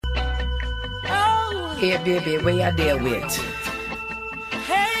Hey baby, where you there with?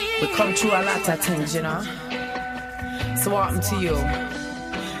 We come through a lot of things, you know. So what happened to you?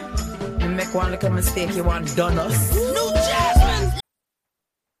 You make one little mistake, you want done us. New Jasmine!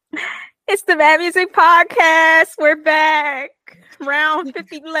 It's the Bad Music Podcast. We're back. Round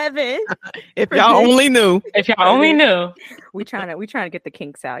 5011. If y'all only knew. If y'all only knew. We trying to get the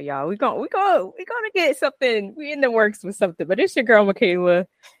kinks out, y'all. We gonna get something. We in the works with something. But it's your girl Michaela.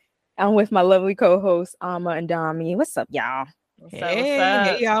 I'm with my lovely co-hosts Alma and Dami. What's up, y'all? What's up?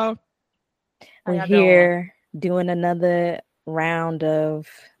 Hey, y'all. We're here doing another round of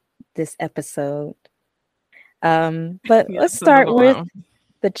this episode. But let's start with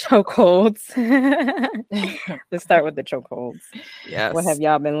the chokeholds. Let's start with the chokeholds. Yes. What have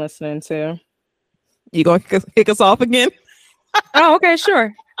y'all been listening to? You gonna kick us off again? Oh, okay,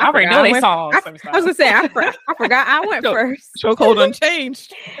 sure. I already know they songs. I was gonna say I forgot I went first. Chokehold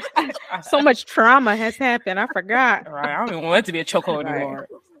unchanged. So much trauma has happened. I forgot. Right. I don't even want it to be a chokehold anymore.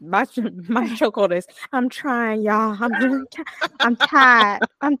 My chokehold is I'm trying, y'all. I'm tired.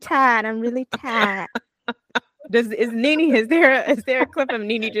 I'm really tired. Is there a clip of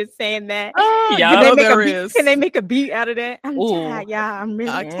Nene just saying that? Yeah, there is. Can they make a beat out of that? I'm tired, y'all. I'm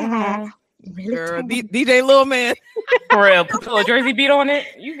really tired. Really tired. DJ Lil Man. For real. Put a Jersey beat on it.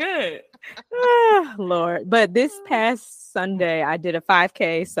 You good. Oh, Lord. But this past Sunday, I did a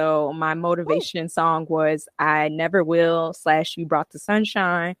 5K. So my motivation song was I Never Will / You Brought the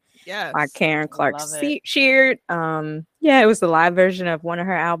Sunshine. Yes. By Karen Clark Sheard. It was the live version of one of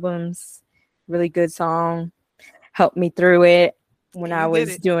her albums. Really good song. Helped me through it when I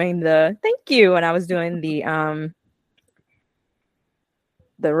was doing the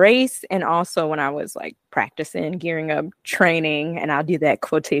race, and also when I was like practicing, gearing up, training, and I'll do that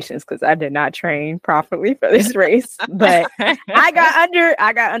quotations because I did not train properly for this race, but I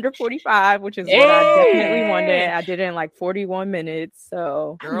got under 45, which is what I definitely wanted. I did it in like 41 minutes.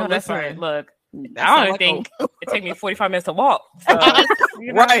 So girl, that's right. Look, I don't think it take me 45 minutes to walk. So,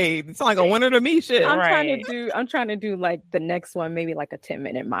 right. It's like a winner to me shit. I'm trying to do like the next one, maybe like a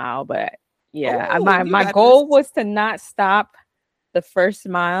 10-minute mile, but yeah, my goal was to not stop the first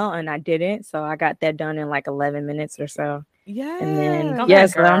mile, and I didn't, so I got that done in like 11 minutes or so. Yeah, and then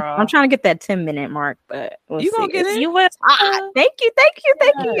I'm trying to get that 10-minute mark, but you gonna get it. You will. Thank you,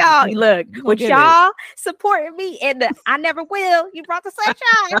 y'all. Look, with y'all supporting me and the I Never Will. You brought the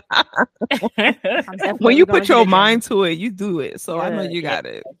sunshine. When you put your mind to it, you do it. So I know you got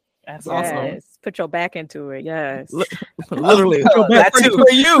it. That's awesome. Put your back into it. Yes. Literally. That too.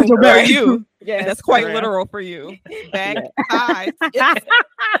 For you. For you. Yes, that's quite literal for you. Back, thighs.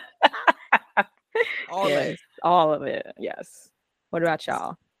 All of it. Yes. What about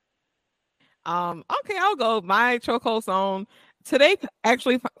y'all? Okay, I'll go. My chokehold song today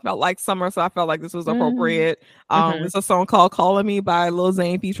actually felt like summer, so I felt like this was appropriate. It's a song called Calling Me by Lil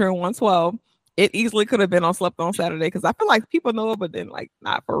Zane featuring 112. It easily could have been on Slept On Saturday because I feel like people know it, but then like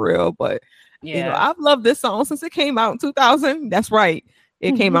not for real. But you know, I've loved this song since it came out in 2000. That's right.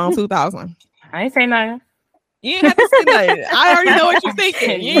 It came out in 2000. I ain't say nothing. You ain't have to say nothing. I already know what you're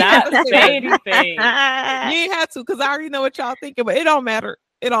thinking. You ain't have to say anything. You ain't have to because I already know what y'all thinking, but it don't matter.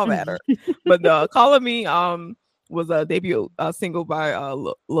 It don't matter. But Calling Me was a debut single by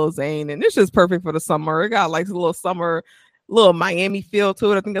Lil Zane, and it's just perfect for the summer. It got like a little Miami feel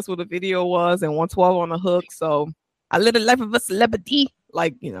to it. I think that's what the video was, and 112 on the hook. So I live the life of a celebrity.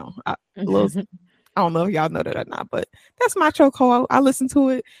 Like, you know, I don't know if y'all know that or not, but that's my chokehold. I listen to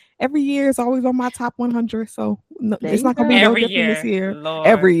it every year. It's always on my top 100. So it's not gonna be no different this year. Lord.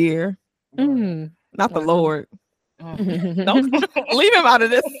 Every year. Not the Lord. Don't leave him out of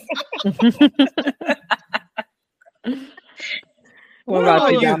this. What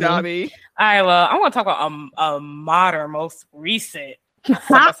about you, Dottie? All right, well, I want to talk about a modern, most recent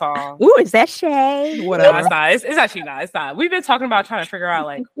song. Ooh, is that Shay? Whatever. No, it's not. It's actually not. It's not. We've been talking about trying to figure out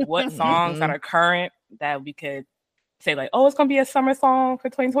like what songs that are current that we could say like, oh, it's gonna be a summer song for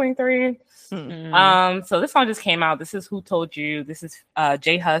 2023. So this song just came out. This is Who Told You. This is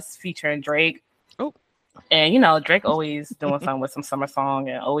J Hus featuring Drake. Oh. And you know, Drake always doing something with some summer song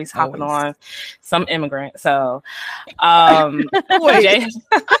and always hopping on some immigrant. So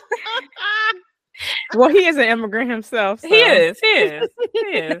well, he is an immigrant himself. So. He is.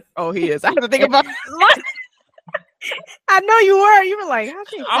 Oh, he is. I have to think about it. I know you were. You were like, how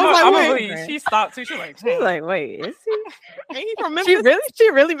she? She stopped too. She's like, wait, is he? Ain't he from Memphis? She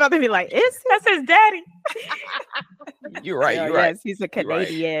really about to be like, is he? That's his daddy. You're right. Yes, he's a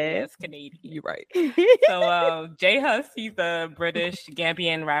Canadian. Yes, Canadian. You're right. So J Hus, he's a British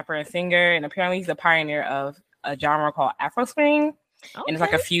Gambian rapper and singer, and apparently he's a pioneer of a genre called Afro swing. and it's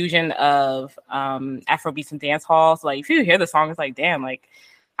like a fusion of Afrobeats and dancehall. So like if you hear the song, it's like, damn, like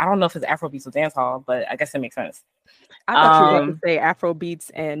I don't know if it's Afrobeats or dancehall, but I guess it makes sense. I thought you were going to say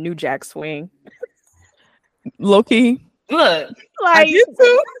Afrobeats and New Jack Swing. Low key. Look, like you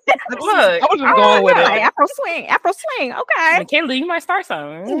too. Look, I was just going with it. Afro swing. Okay, Michaela, you might start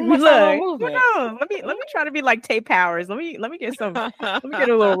something. Look, let me try to be like Tay Powers. Let me get some. Let me get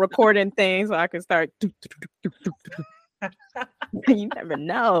a little recording thing so I can start. You never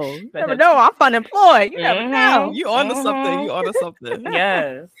know. You never know. I'm unemployed. You never know. You onto something. You onto something.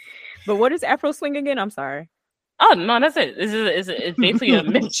 Yes. But what is Afro swing again? I'm sorry. Oh no, that's it. It's basically a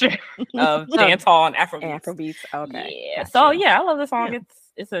mixture of dancehall and Afrobeats. Afrobeats. Okay. Yeah. Gotcha. So yeah, I love the song.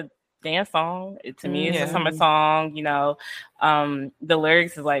 It's a dance song. To me, it's a summer song. You know, the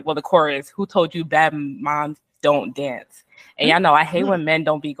lyrics is like, well, the chorus. Who told you bad moms don't dance? And y'all know I hate when men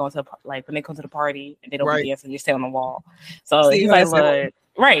don't be going to like when they come to the party and they don't be dancing. They stay on the wall. So he's like, look,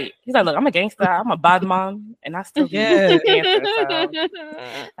 right. He's like, look, I'm a gangster. I'm a bad mom, and I still dancing. So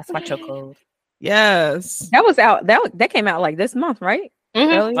that's my chokehold. Yes, that was out. That came out like this month, right?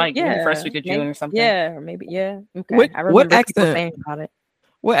 Mm-hmm. Like first week of June or something. Yeah, or maybe Okay. I remember what accent? Saying about it.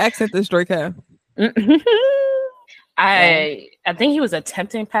 What accent does Drake have? I think he was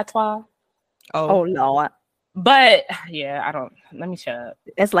attempting patois. Oh Lord. But yeah, I don't. Let me shut up.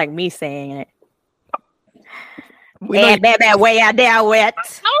 That's like me saying it. Yeah, baby, way out there with.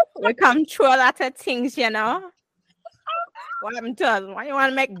 We come through a lot of things, you know. What happened to us? Why you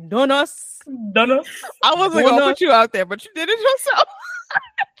want to make donuts? I wasn't gonna put you out there, but you did it yourself.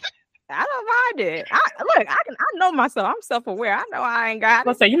 I don't mind it. I know myself. I'm self-aware. I know I ain't got it.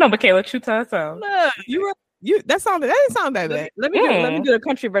 Let's say, you know, Michaela, true to herself. Look, you that didn't sound that bad. Let me do the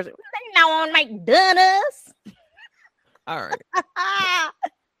country version. They not want to make donuts. All right.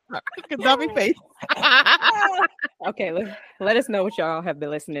 Dummy face. Okay, let us know what y'all have been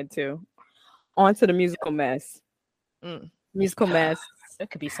listening to. On to the musical mess. Musical mess. It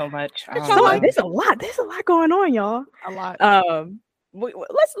could be so much. There's a lot. There's a lot going on, y'all. A lot.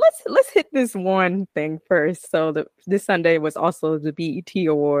 Let's hit this one thing first. So this Sunday was also the BET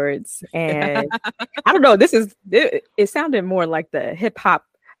Awards, and I don't know. It sounded more like the Hip Hop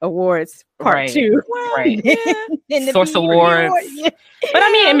Awards Part 2, right? Source Awards. Yeah. But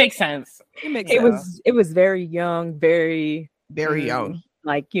I mean, it makes sense. It was very young, very young.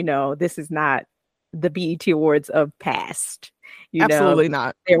 Like, you know, this is not the BET Awards of past. Absolutely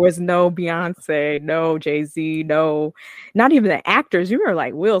not. There was no Beyonce, no Jay-Z, no, not even the actors. You remember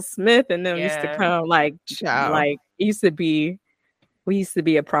like Will Smith and them used to come like it used to be. We used to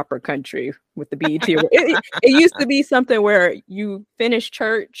be a proper country with the BET Awards. It used to be something where you finish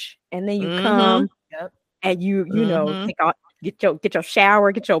church and then you come and you know get your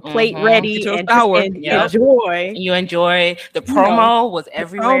shower, get your plate ready, and enjoy. You enjoy. The promo was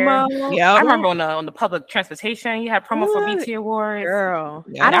everywhere. Yeah, I remember on the public transportation, you had promo for BET Awards. Girl,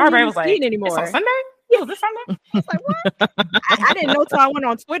 I don't everybody was like, anymore. It's on Sunday. Yeah, this Sunday. I was like, what? I didn't know till I went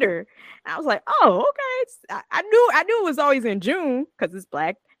on Twitter. I was like, oh, okay. I knew it was always in June because it's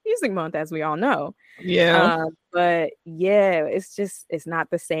Black Music Month, as we all know. Yeah. But yeah, it's not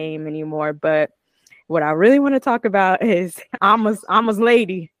the same anymore. But what I really want to talk about is Alma's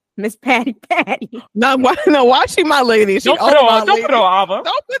lady, Miss Patty. No, why she my lady? Don't put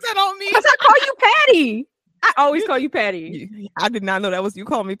that on me. Because I call you Patty. I always call you Patty. I did not know that was you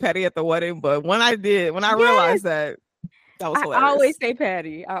calling me Patty at the wedding, but when I realized that was hilarious. I always say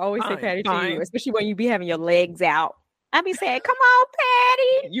Patty. I always say Patty to you, especially when you be having your legs out. I be saying, "Come on,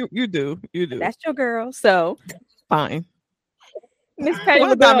 Patty." You do. That's your girl. So fine. Miss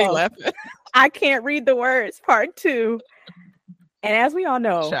Patty got me laughing. I can't read the words. Part 2. And as we all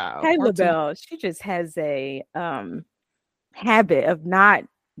know, Patty LaBelle, she just has a habit of not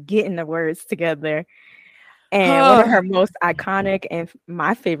getting the words together. And one of her most iconic and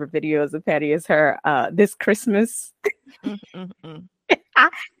my favorite videos of Patty is her This Christmas.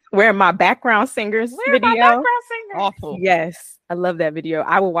 Where my background singers video. Awful. Yes, I love that video.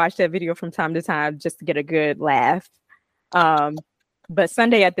 I will watch that video from time to time just to get a good laugh. But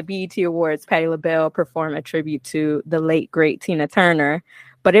Sunday at the BET Awards, Patty LaBelle performed a tribute to the late great Tina Turner,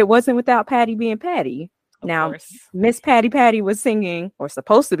 but it wasn't without Patty being Patty. Now, Miss Patty was singing, or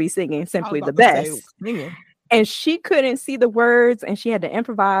supposed to be singing, Simply the Best. And she couldn't see the words, and she had to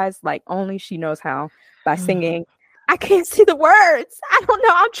improvise like only she knows how by singing. I can't see the words. I don't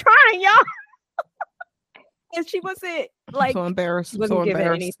know. I'm trying, y'all. And she wasn't like so embarrassed. Wasn't giving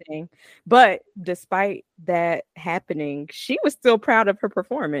anything. But despite that happening, she was still proud of her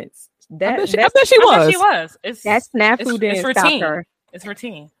performance. I bet she was. That snafu didn't stop her. It's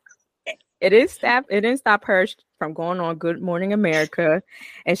routine. It didn't stop her from going on Good Morning America.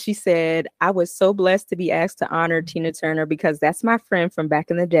 And she said, I was so blessed to be asked to honor Tina Turner because that's my friend from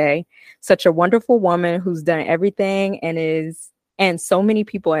back in the day. Such a wonderful woman who's done everything and so many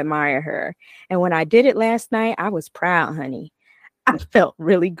people admire her. And when I did it last night, I was proud, honey. I felt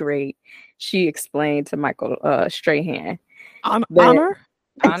really great. She explained to Michael Strahan. Honor?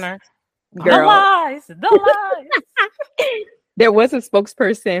 Girl. The lies. There was a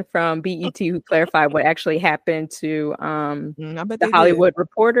spokesperson from BET who clarified what actually happened to the Hollywood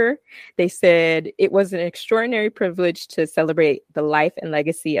Reporter. They said it was an extraordinary privilege to celebrate the life and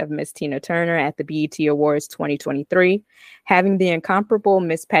legacy of Miss Tina Turner at the BET Awards 2023. Having the incomparable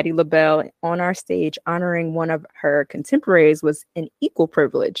Miss Patti LaBelle on our stage honoring one of her contemporaries was an equal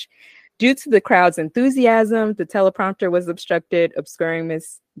privilege. Due to the crowd's enthusiasm, the teleprompter was obstructed, obscuring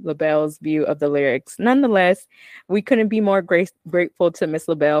Miss LaBelle's view of the lyrics. Nonetheless, we couldn't be more grateful to Miss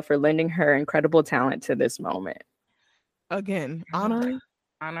LaBelle for lending her incredible talent to this moment. Again, honoring.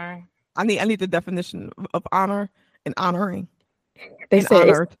 Honor. I need the definition of honor and honoring. They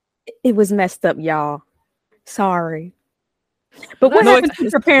said it was messed up, y'all. Sorry. But what happened to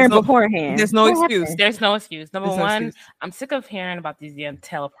preparing beforehand? There's no excuse. There's no excuse. Number one, I'm sick of hearing about these damn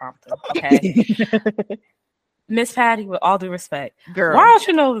teleprompters. Okay. Miss Patti, with all due respect, girl, why don't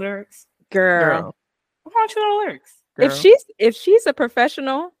you know the lyrics? Girl. Why don't you know the lyrics? Girl. If she's a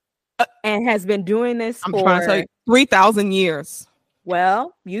professional and has been doing this I'm trying to tell you, 3,000 years.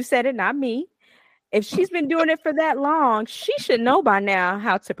 Well, you said it, not me. If she's been doing it for that long, she should know by now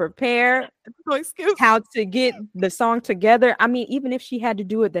how to prepare, how to get the song together. I mean, even if she had to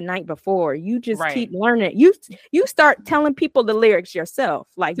do it the night before, you just keep learning. You start telling people the lyrics yourself.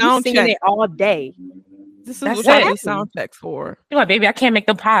 Like you singing it all day. This is what I do sound checks for. You're like, baby, I can't make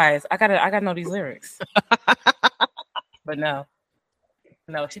the pies. I gotta know these lyrics. But no,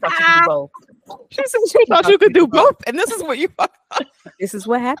 she thought she could do both. She thought you could do both, and this is what you. This is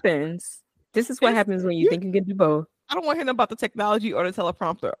what happens. This is what happens when you think you can do both. I don't want to hear about the technology or the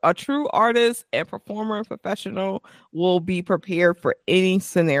teleprompter. A true artist and performer and professional will be prepared for any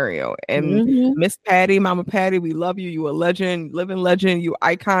scenario. And Miss Patti, Mama Patti, we love you. You a legend, living legend, you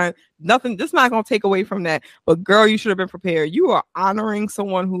icon. Nothing, this not going to take away from that. But girl, you should have been prepared. You are honoring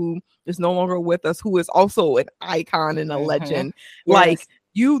someone who is no longer with us, who is also an icon and a legend. Yes. Like,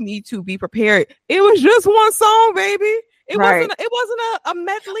 you need to be prepared. It was just one song, baby. It wasn't a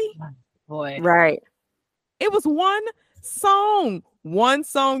medley. Boy. Right. It was one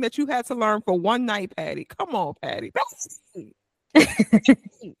song that you had to learn for one night, Patti. Come on, Patti.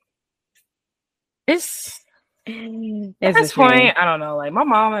 It's at this point, I don't know. Like my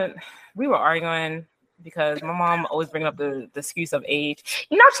mom and we were arguing because my mom always bring up the excuse of age.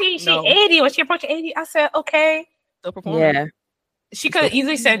 You know, she 80 when she approached 80. I said, okay. Still performing. Yeah. She could have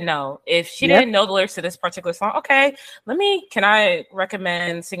easily said no. If she didn't know the lyrics to this particular song, okay, can I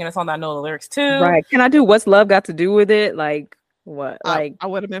recommend singing a song that I know the lyrics to? Right. Can I do What's Love Got to Do with It? Like, what? Like, I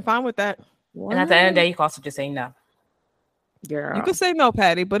would have been fine with that. What? And at the end of the day, you can also just say no. Girl. You could say no,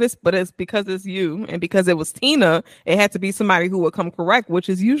 Patti, but it's because it's you, and because it was Tina, it had to be somebody who would come correct, which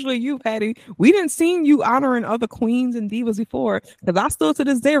is usually you, Patti. We didn't see you honoring other queens and divas before, because I still to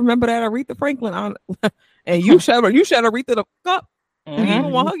this day remember that Aretha Franklin and you shut Aretha the fuck up. You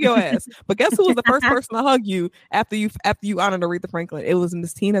don't want to hug your ass. But guess who was the first person to hug you after you honored Aretha Franklin? It was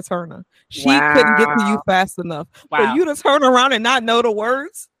Miss Tina Turner. She couldn't get to you fast enough. For you to turn around and not know the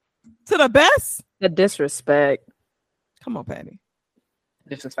words to the best. The disrespect. Come on, Patti.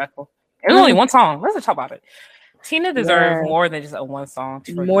 Disrespectful. It was only one song. Let's talk about it. Tina deserves more than just one song.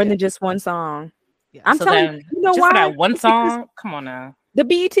 More than just one song. Yeah. I'm telling you, know just why? For that one song? Come on now. The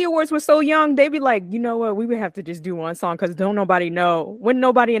BET Awards were so young, they'd be like, you know what, we would have to just do one song because don't nobody know. When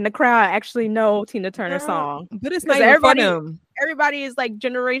nobody in the crowd actually know Tina Turner's song. But it's not everybody. Everybody is like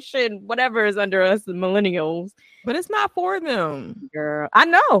generation, whatever is under us, the millennials. But it's not for them. Girl, I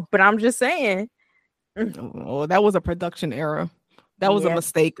know, but I'm just saying. Oh, that was a production error. That was a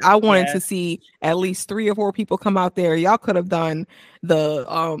mistake. I wanted to see at least 3 or 4 people come out there. Y'all could have done the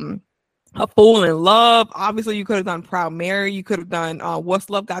A Fool in Love. Obviously, you could have done Proud Mary. You could have done What's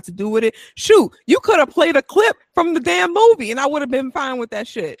Love Got to Do with It. Shoot, you could have played a clip from the damn movie, and I would have been fine with that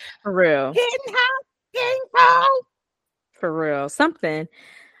shit. For real. Getting hot, getting cold. For real. Something.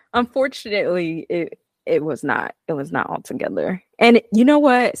 Unfortunately, it was not. It was not all together. And you know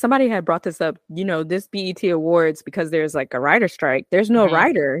what? Somebody had brought this up. You know, this BET Awards, because there's like a writer strike. There's no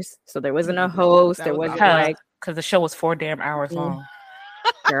writers, so there wasn't a host. There wasn't like because the show was 4 damn hours long.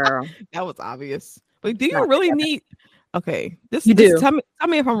 Girl, that was obvious. But do you really need? Okay, you do. Tell me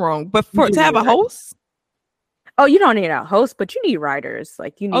if I'm wrong. But to have a host, Oh, you don't need a host, but you need writers.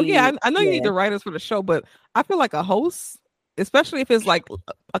 Like you need. Oh yeah, I know you need the writers for the show, but I feel like a host, especially if it's like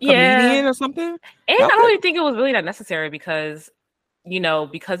a comedian or something. And I don't even think it was really that necessary because,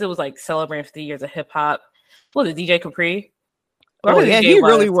 because it was like celebrating 50 years of hip hop. Was it DJ Capri? Oh yeah, he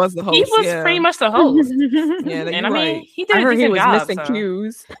really was the host. He was pretty much the host. Yeah, and I mean, he did I heard he was job, missing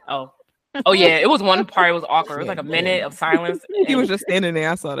cues. Oh yeah, it was one part. It was awkward. It was like a minute of silence. He was just standing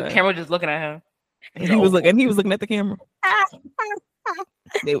there. I saw that. The camera just looking at him. And he was looking at the camera.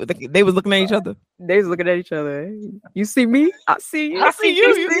 They was looking at each other. They was looking at each other. You see me? I see you. I see you.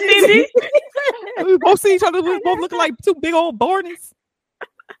 You see me? We both see each other. We both looking like two big old Barneys.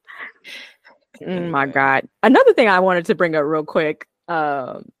 Oh my God. Another thing I wanted to bring up real quick.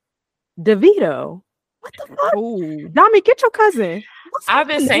 DeVito. What the fuck? Dami, get your cousin. I've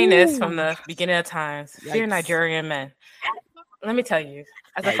been saying this from the beginning of times. Fear Nigerian men. Let me tell you,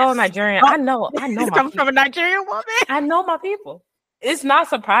 as a fellow Nigerian, I know my coming from a Nigerian woman. I know my people. It's not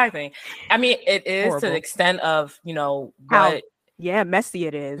surprising. I mean, it is horrible. To the extent of what messy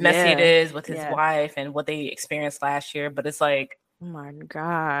it is. It is with his wife and what they experienced last year. But it's like, oh my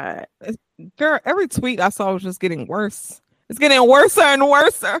God, girl! Every tweet I saw was just getting worse. It's getting worse and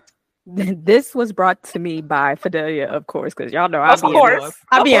worse. This was brought to me by Fidelia, of course, because y'all know I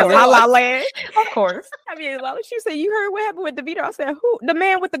be in La La Land. Of course. I mean, she said, you heard what happened with DeVito? I said, who? The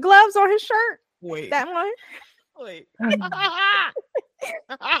man with the gloves on his shirt? Wait. That one? Wait. I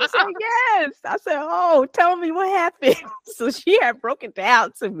said, yes. I said, oh, tell me what happened. So she had broken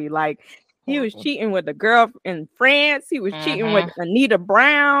down to me. Like, he was cheating with a girl in France. He was cheating with Anita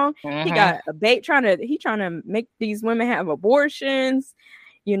Brown. He got a bait trying to make these women have abortions.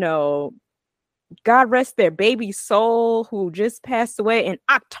 God rest their baby soul who just passed away in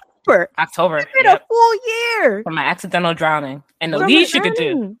October. It's been a full year from an accidental drowning. And the least you could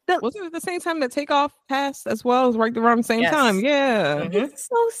do. Wasn't it the same time that Takeoff passed as well? It was right around the same time. Yeah. It's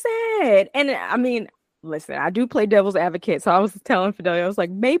so sad. And I mean, listen, I do play devil's advocate. So I was telling Fidelia, I was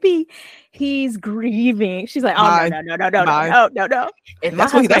like, maybe he's grieving. She's like, oh, no. If my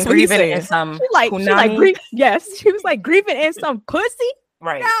husband's grieving in some yes. She was like, grieving in some pussy?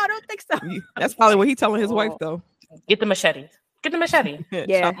 Right. No, I don't think so. That's probably what he's telling his wife, though. Get the machete.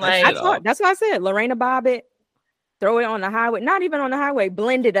 Yeah. That's what I said. Lorena Bobbitt, throw it on the highway. Not even on the highway.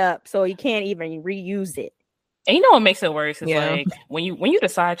 Blend it up so you can't even reuse it. And you know what makes it worse is like when you the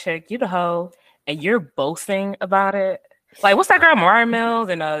side chick, you the hoe, and you're boasting about it. Like, what's that girl, Mariah Mills,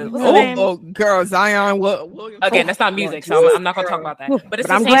 and what's her name? Girl, Zion. Again, that's not music, so I'm not gonna talk about that.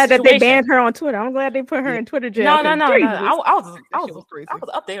 But I'm glad that they banned her on Twitter. I'm glad they put her in Twitter jail. No. I was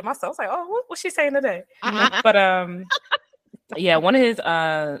updating myself. I was like, oh, what's she saying today? But yeah, one of his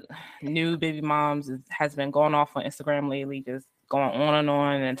new baby moms has been going off on Instagram lately, just going on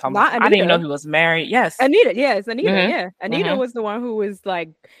and talking about, I didn't even know he was married. Yes. Anita. Yeah. Anita was the one who was like,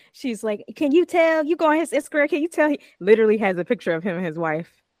 she's like, can you tell? You go on his Instagram, can you tell? He literally has a picture of him and his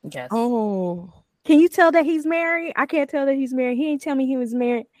wife. Yes. Oh. Can you tell that he's married? I can't tell that he's married. He didn't tell me he was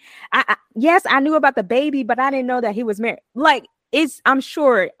married. Yes, I knew about the baby, but I didn't know that he was married. Like, I'm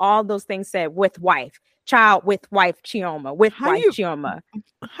sure all those things said with wife. Child with wife Chioma. Chioma.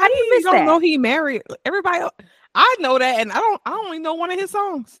 How do you miss that? Don't know he married. Everybody, I know that, and I only know one of his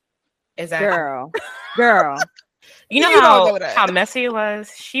songs. Exactly. Girl. You know how messy it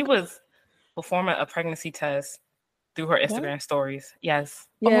was? She was performing a pregnancy test through her Instagram stories. Yes.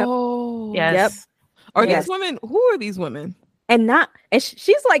 Yep. Oh. Yes. Yep. Are these women? Who are these women? And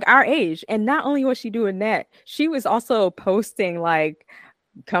she's like our age. And not only was she doing that, she was also posting like,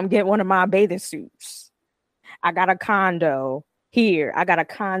 come get one of my bathing suits. I got a condo here. I got a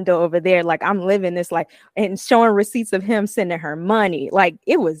condo over there. Like, I'm living this life, and showing receipts of him sending her money. Like,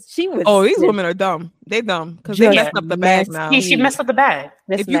 she was. Oh, these women are dumb. They dumb because they messed up the bag now. She messed up the bag.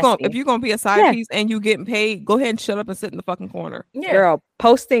 If you're gonna be a side piece and you getting paid, go ahead and shut up and sit in the fucking corner. Yeah. Girl,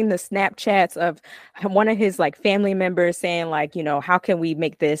 posting the Snapchats of one of his like family members saying like, how can we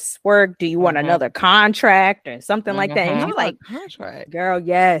make this work? Do you want another contract or something like that? And he's like, contract, girl,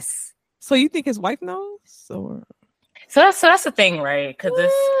 yes. So you think his wife knows? Or so that's the thing, right? Because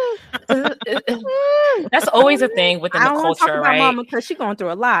that's always a thing within the culture, right? Mama, because she's going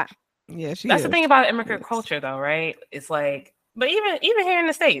through a lot. Yeah, that's the thing about immigrant culture, though, right? It's like, but even here in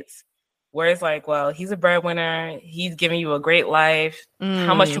the States, where it's like, well, he's a breadwinner, he's giving you a great life.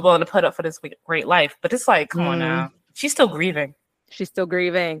 How much you willing to put up for this great life? But it's like, come on now, she's still grieving. It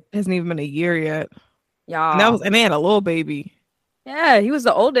hasn't even been a year yet, y'all. And they had a little baby. Yeah, he was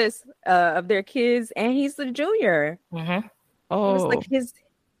the oldest of their kids, and he's the junior. Mm-hmm. Oh, it was like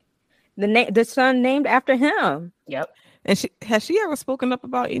the son named after him. Yep. And has she ever spoken up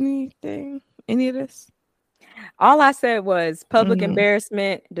about any of this? All I said was public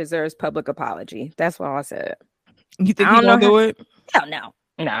embarrassment deserves public apology. That's what I said. You think he's gonna do it? Hell no.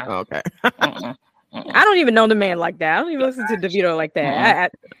 No. Okay. I don't even know the man like that. I don't even listen to DeVito like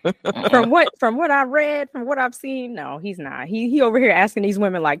that. From what I read, from what I've seen, no, he's not. He over here asking these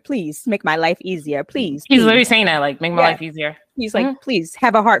women like, please make my life easier, please. He's literally saying that, like, make my life easier. He's like, please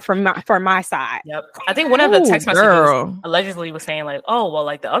have a heart for my side. Yep. I think one of the text messages allegedly was saying like, oh well,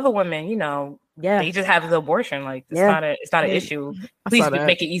 like the other women, you know, they just have the abortion. Like it's not an issue. Please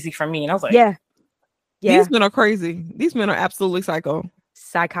make it easy for me. And I was like, yeah. These men are crazy. These men are absolutely psychotic.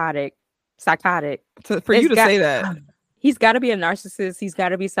 For you to say that, he's got to be a narcissist. He's got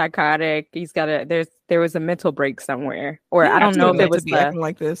to be psychotic. He's got to. There was a mental break somewhere, or I don't know if it was acting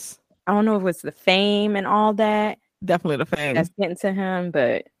like this. I don't know if it was the fame and all that. Definitely the fame that's getting to him,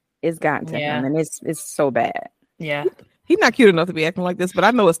 but it's gotten to him, and it's so bad. Yeah, he's not cute enough to be acting like this, but I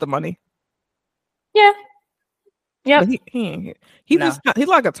know it's the money. Yeah. Yeah. He's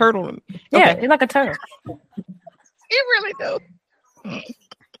like a turtle. Yeah, he's like a turtle. He really do.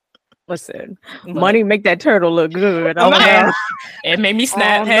 Listen, money make that turtle look good. Okay, it made me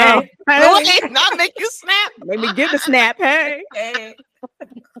snap. Hey, not make you snap. Made me get the snap. Hey,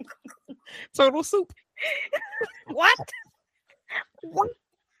 turtle soup. What?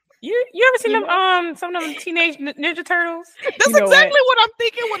 You ever seen them? Some of them Teenage Ninja Turtles. That's exactly what I'm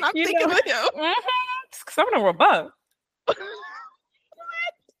thinking when I'm thinking of him. Some of them were bugs.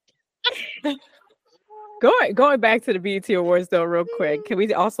 Going back to the BET Awards though, real quick, can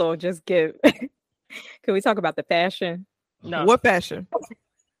we also just give? Can we talk about the fashion? No. What fashion?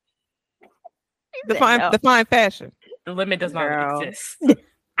 Define fashion. The limit does not exist.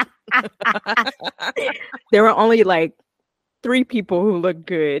 There were only like 3 people who looked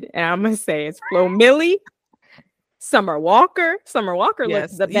good, and I'm gonna say it's Flo Milli, Summer Walker. Summer Walker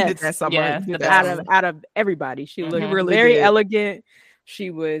looked the best. Did that summer. Out of everybody. She looked really very elegant.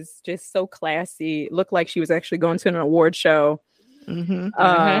 She was just so classy. Looked like she was actually going to an award show.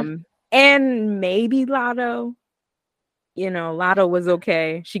 And maybe Lotto. You know, Lotto was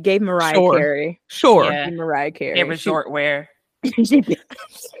okay. She gave Mariah Carey. Yeah. Mariah Carey. Yeah, resort wear.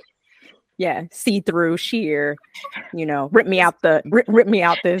 Yeah, see-through sheer. You know, rip me out this.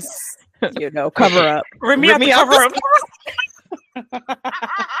 You know, cover up. Rip me out the cover up.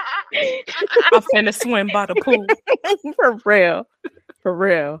 I'm finna swim by the pool. For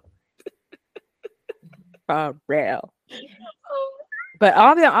real. But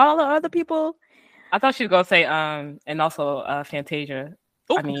all the other people, I thought she was gonna say and also Fantasia.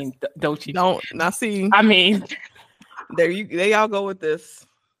 Ooh. I mean Dutty. Don't not see. I mean, they all go with this.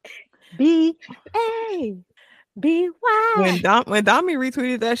 B-A-B-Y. When Dami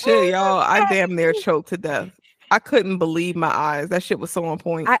retweeted that shit, y'all, I damn near choked to death. I couldn't believe my eyes. That shit was so on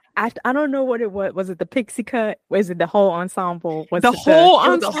point. I don't know what it was. Was it the pixie cut? Was it the whole ensemble? The whole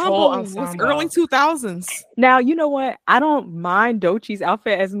ensemble was early 2000s. Now, you know what? I don't mind Dochi's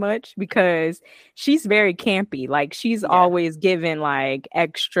outfit as much because she's very campy. Like, she's always given like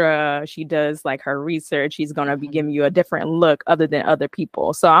extra. She does like her research. She's going to be giving you a different look other than other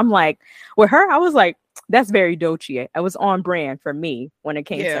people. So I'm like, with her, I was like, that's very Dochi. It was on brand for me when it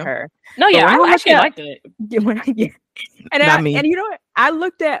came to her. No, yeah, I actually liked it. And you know what? I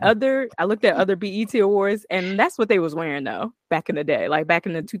looked at other BET awards, and that's what they was wearing though back in the day. Like back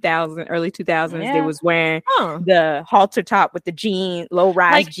in the early 2000s, they was wearing the halter top with the jean, low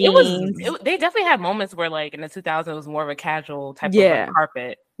rise jeans. They definitely had moments where, like in the 2000s, it was more of a casual type of like,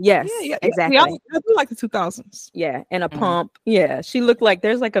 carpet. Yes, exactly. I do like the 2000s. Yeah, and a pump. Yeah, she looked like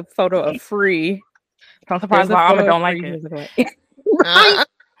there's like a photo of Free. I'm surprised my mama don't like it. Right?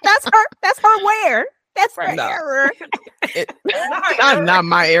 That's her wear. That's her era. Not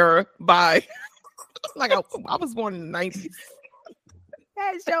my era. Bye. Like I was born in the 90s.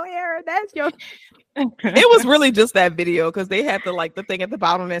 That's your era. That's your. It was really just that video because they had the thing at the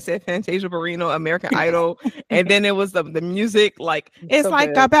bottom that said Fantasia Barrino, American Idol, and then it was the music like it's so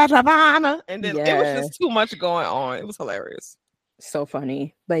like good. A badge of honor, and then it was just too much going on. It was hilarious. So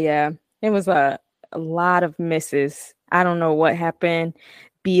funny, but yeah, it was a lot of misses. I don't know what happened.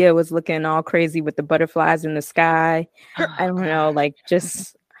 Bia was looking all crazy with the butterflies in the sky. I don't know, like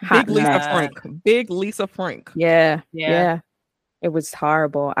just big Lisa Frank. Yeah. It was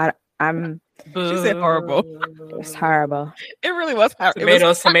horrible. She said horrible. It was horrible. It really was horrible.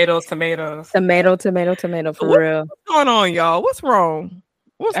 Tomatoes. Tomato for real. What's going on, y'all? What's wrong?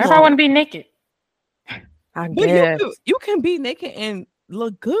 Everybody want to be naked. I guess. You can be naked and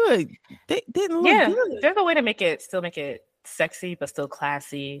look good. They didn't look good. There's a way to make it sexy but still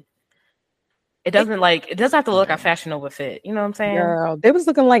classy. it doesn't have to look like a Fashion Nova fit. You know what I'm saying? Girl, they was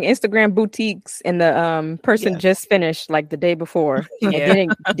looking like Instagram boutiques, and the person just finished like the day before. Yeah.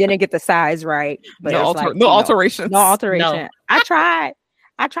 And didn't get the size right. But No, like, no alterations. No alteration. No. I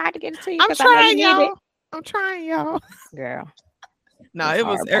tried to get it to you I'm because I know trying, you need it. I'm trying, y'all. Girl. No, it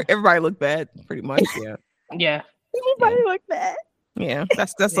was horrible. everybody looked bad, pretty much. Yeah. Yeah. Everybody looked bad. Yeah.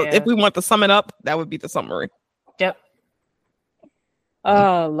 That's if we want to sum it up, that would be the summary. Yep.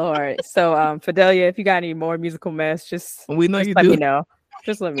 Oh Lord. So Fidelia, if you got any more musical mess, just We know just you let do. me know.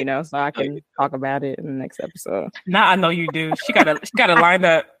 Just let me know so I can talk about it in the next episode. Now I know you do. She got to line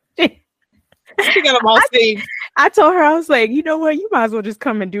up. She got them all saved. I told her, I was like, you know what? You might as well just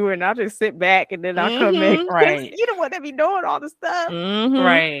come and do it, and I'll just sit back, and then I'll come in. Right. You don't want to be doing all the stuff.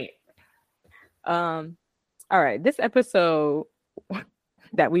 Right. All right. This episode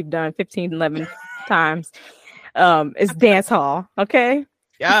that we've done 11 times is Dancehall. Okay.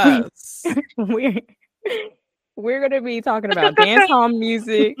 Yes. We're gonna be talking about dancehall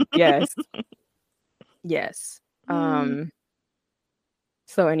music. Yes.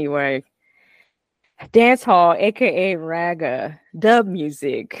 So anyway, dancehall, aka raga, dub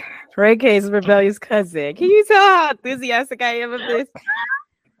music, reggae's rebellious cousin. Can you tell how enthusiastic I am of this?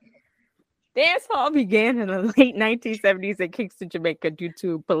 Dancehall began in the late 1970s in Kingston, Jamaica due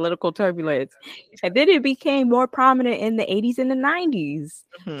to political turbulence. And then it became more prominent in the 80s and the 90s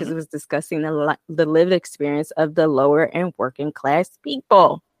because it was discussing the lived experience of the lower and working class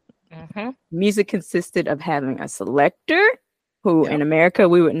people. Music consisted of having a selector, who in America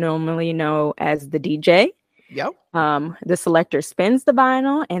we would normally know as the DJ. The selector spins the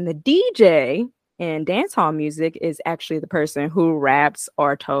vinyl, and the DJ in dancehall music is actually the person who raps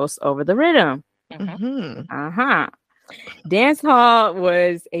or toasts over the rhythm. Dancehall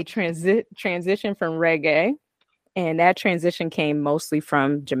was a transition from reggae, and that transition came mostly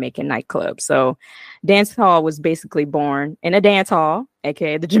from Jamaican nightclubs. So dancehall was basically born in a dance hall,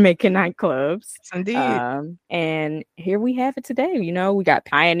 aka the Jamaican nightclubs. Indeed. And here we have it today. You know, we got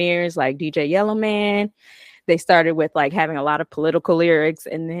pioneers like DJ Yellowman. They started with like having a lot of political lyrics,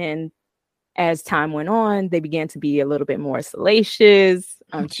 and then as time went on, they began to be a little bit more salacious,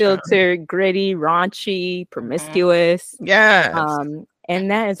 unfiltered, gritty, raunchy, promiscuous.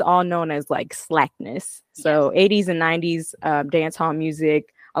 And that is all known as like slackness. So 80s and 90s dancehall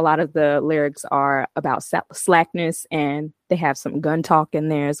music, a lot of the lyrics are about slackness, and they have some gun talk in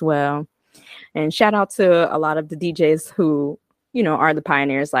there as well. And shout out to a lot of the DJs who, you know, are the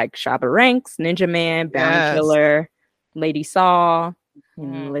pioneers like Shabba Ranks, Ninja Man, Bounty Killer, Lady Saw.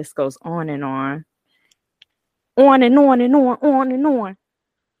 And the list goes on and on. On and on and on, on and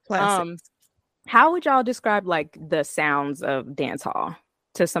on. How would y'all describe like the sounds of dancehall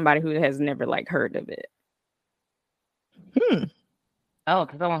to somebody who has never like heard of it? Oh,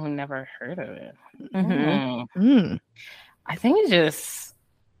 to someone who never heard of it. I think it's just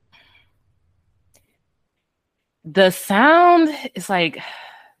the sound is like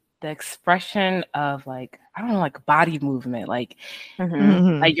the expression of like, I don't know, like body movement, like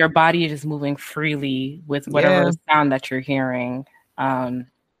like your body is just moving freely with whatever sound that you're hearing.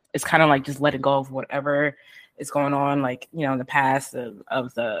 It's kind of like just letting go of whatever is going on, like, you know, in the past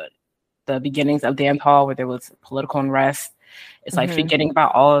of the beginnings of dancehall where there was political unrest. It's like forgetting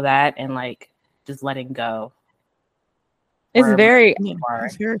about all of that and like just letting go. It's very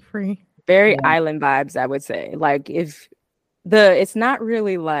free, very island vibes, I would say. Like it's not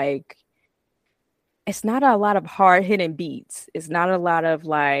really like, it's not a lot of hard hitting beats. It's not a lot of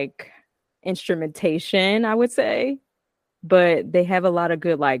like instrumentation, I would say, but they have a lot of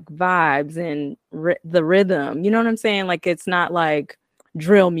good like vibes and the rhythm. You know what I'm saying? Like it's not like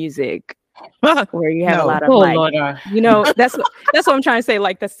drill music where you have a lot of like, you know, that's what I'm trying to say.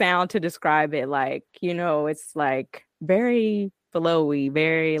 Like the sound to describe it, like, you know, it's like very flowy,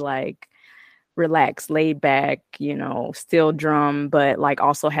 very like relaxed, laid back, you know, steel drum, but like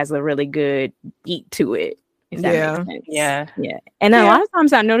also has a really good beat to it. If that makes sense. Yeah. And then a lot of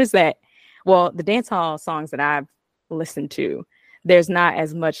times I noticed that, well, the dancehall songs that I've listened to, there's not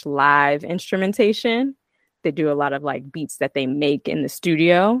as much live instrumentation. They do a lot of like beats that they make in the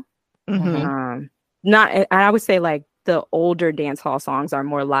studio. I would say like the older dancehall songs are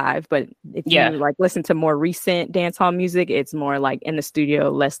more live, but if you like listen to more recent dancehall music, it's more like in the studio,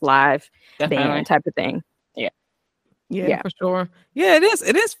 less live band type of thing. Yeah, for sure. Yeah, it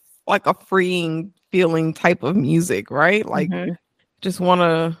is like a freeing feeling type of music, right? Like just want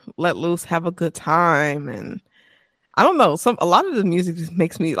to let loose, have a good time. And I don't know, a lot of the music just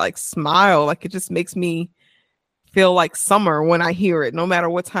makes me like smile. Like it just makes me feel like summer when I hear it, no matter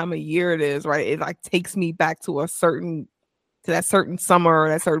what time of year it is, right? It like takes me back to that certain summer,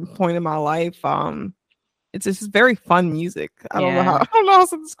 that certain point in my life. It's just very fun music. I don't know how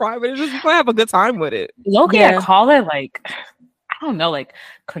to describe it. It's just I have a good time with it. Low-key, I call it like, I don't know, like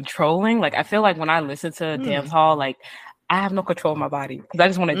controlling. Like I feel like when I listen to dancehall, like I have no control of my body because I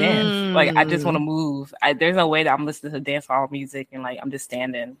just want to dance. Like I just want to move. There's no way that I'm listening to dancehall music and like I'm just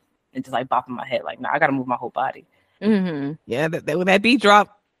standing and just like bopping my head. Like, no, I gotta move my whole body. Yeah, that beat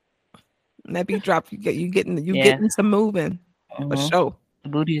drop. That beat drop, you getting some moving for sure. The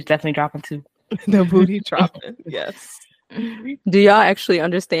booty is definitely dropping too. The booty dropping, yes. Do y'all actually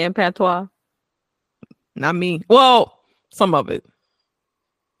understand patois? Not me. Well, some of it.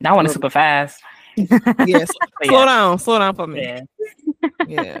 I want it super fast. Yes. Slow down for me.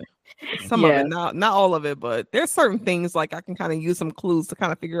 Yeah. Some of it, not all of it, but there's certain things like I can kind of use some clues to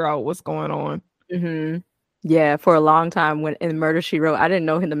kind of figure out what's going on. Yeah, for a long time when in Murder, She Wrote, I didn't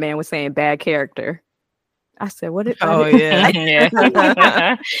know the man was saying bad character. I said, what did yeah.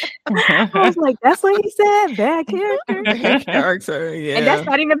 I was like, that's what he said, bad character. Bad character, yeah. And that's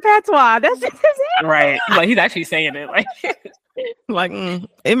not even patois. That's right. Like he's actually saying it like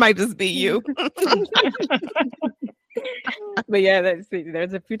it might just be you. But yeah,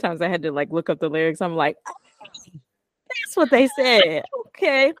 there's a few times I had to like look up the lyrics. I'm like, that's what they said.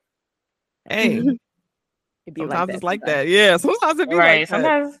 Okay. Hey. Sometimes it's like that. Yeah. Sometimes it be right. Like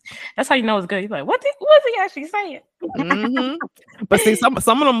sometimes that's how you know it's good. You're like, what's he actually saying? But see, some of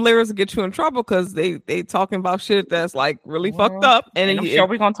them lyrics get you in trouble because they talking about shit that's like really fucked up. And I'm sure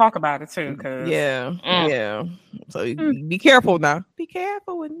we're gonna talk about it too. Yeah. So be careful now. Be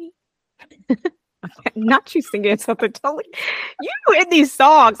careful with me. Not you singing something totally. You in these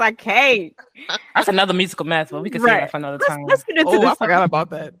songs, I can't. That's another musical mess, but we can say that for another time. Let's get into I forgot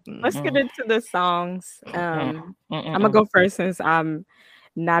about that. Let's get into the songs. I'm gonna go first since I'm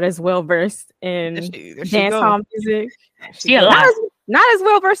not as well versed in dancehall music. Not as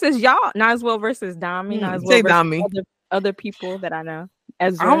well versed as y'all. Not as well versed as Dami. Not as well versed as other people that I know.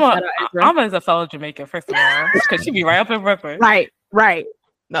 Ezra. I'm as a fellow Jamaican, first of all, because she be right up in Brooklyn. Right.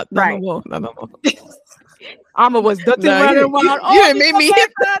 No more. Alma was Dutty running around. You didn't make me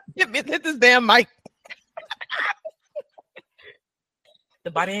hit this damn mic.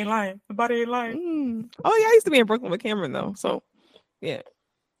 The body ain't lying. Oh yeah, I used to be in Brooklyn with Cameron though. So yeah.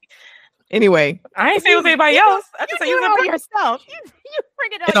 Anyway, I ain't saying it was anybody else. I just say you know yourself. You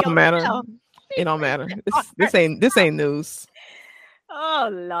bring it up. It don't matter. It don't matter. This ain't news. Oh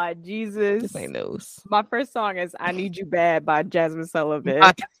Lord Jesus. This ain't news. My first song is I Need You Bad by Jasmine Sullivan.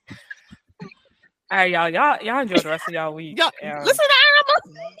 All right, y'all enjoy the rest of y'all week. Listen to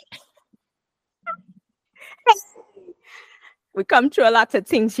Alma. We come through a lot of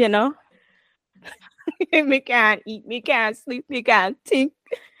things, you know. We can't eat, we can't sleep, we can't think.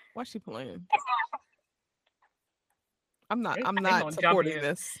 Why's she playing? I'm not supporting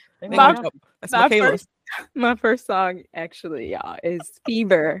this. That's my first song, actually, y'all, is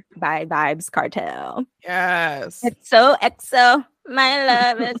Fever by Vibes Cartel. Yes. XOXO, my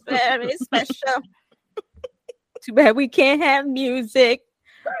love is very special. Too bad we can't have music.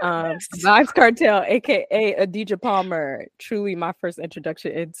 Vibes Cartel, aka Adidja Palmer, truly my first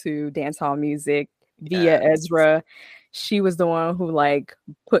introduction into dancehall music via Ezra. She was the one who like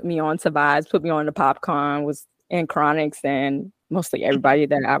put me on to Vibes, put me on to Popcorn, was in Chronics, and mostly everybody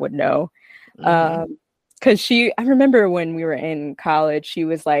that I would know. Because I remember when we were in college, she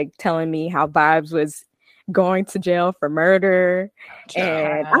was like telling me how Vibes was going to jail for murder.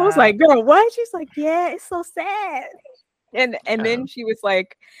 And I was like, girl, what? She's like, yeah, it's so sad. And then she was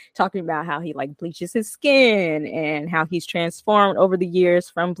like talking about how he like bleaches his skin and how he's transformed over the years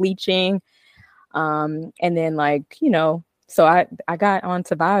from bleaching. And then like, you know, so I got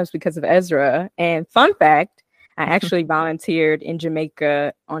onto Vibes because of Ezra. And fun fact, I actually volunteered in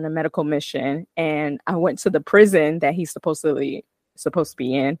Jamaica on a medical mission, and I went to the prison that he's supposed to be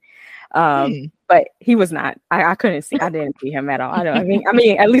in. But he was not. I couldn't see. I didn't see him at all. I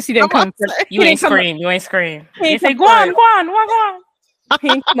mean, at least he didn't come. You ain't scream. You ain't scream. You say, go on. He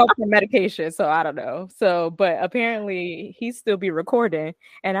didn't come up with medication, so I don't know. So, but apparently he still be recording.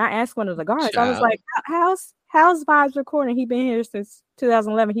 And I asked one of the guards. I was like, how's Vibes recording? He been here since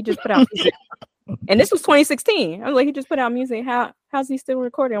 2011. He just put out music. And this was 2016. I was like, he just put out music. How's he still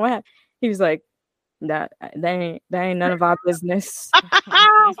recording? What happened? He was like, that ain't none of our business.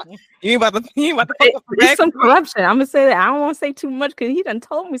 You ain't about to There's some corruption. I'm gonna say that. I don't want to say too much because he done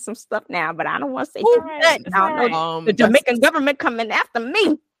told me some stuff now, but I don't want to say too much. I don't know the Jamaican government coming after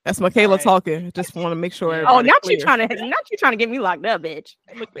me. That's Michaela talking. Just want to make sure. Oh, not you trying to get me locked up, bitch.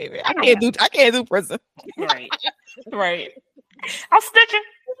 Look, baby, I can't do prison. Right. I'm stitching.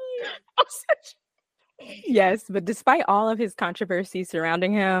 Yes, but despite all of his controversy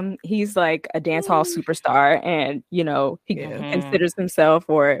surrounding him, he's like a dancehall superstar, and he considers himself,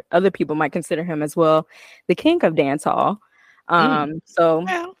 or other people might consider him as well, the king of dancehall.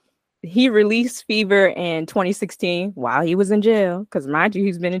 He released Fever in 2016 while he was in jail, because mind you,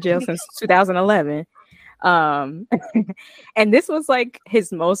 he's been in jail since 2011. And this was like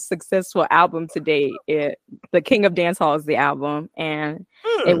his most successful album to date. The King of Dancehall is the album, and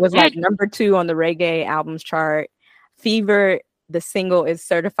it was like number 2 on the reggae albums chart. Fever, the single, is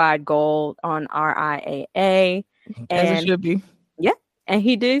certified gold on RIAA, as it should be. Yeah, and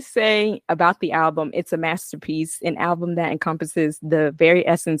he did say about the album, it's a masterpiece, an album that encompasses the very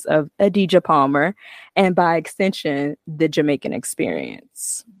essence of Adidja Palmer, and by extension, the Jamaican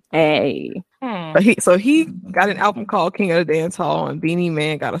experience. Hey. So he got an album called King of the Dancehall, and Beanie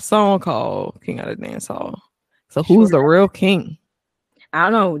Man got a song called King of the Dancehall. So who's the real king? I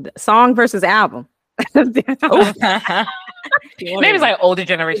don't know. Song versus album. Maybe it's like older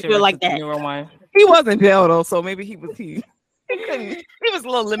generation, like that. Newer one. He was in jail though, so maybe he was a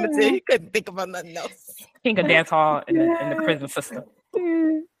little limited. He couldn't think about nothing else. King of Dancehall in the prison system.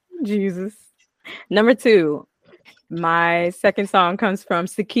 Jesus. Number 2. My second song comes from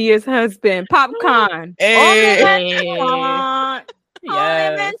Sakia's husband, Popcorn. Hey.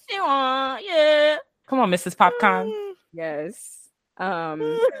 Yeah. Come on, Mrs. Popcorn. Yes.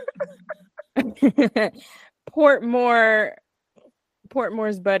 Portmore's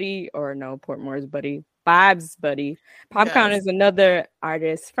buddy, Vibes buddy. Popcorn is another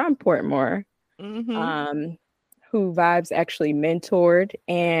artist from Portmore, who Vibes actually mentored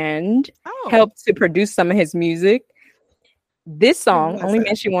and helped to produce some of his music. This song, Only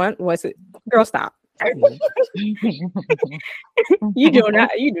Man She Want, was it? Girl, stop. You do not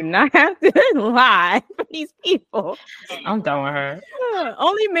have to lie for these people. I'm done with her.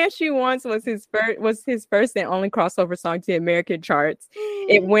 Only Man She Wants was his first and only crossover song to American charts.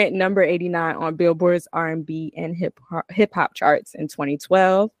 It went number 89 on Billboard's R&B and hip hop charts in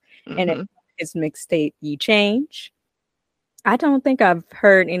 2012, and it's mixtape "You Change." I don't think I've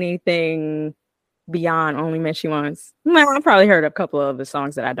heard anything beyond Only Man She Wants. Well, I've probably heard a couple of the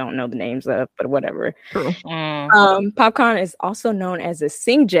songs that I don't know the names of, but whatever. True. Popcorn is also known as a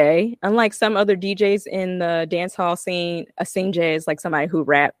sing J. Unlike some other DJs in the dancehall scene, a sing J is like somebody who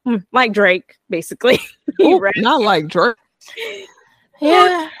rap, like Drake, basically. Not like Drake.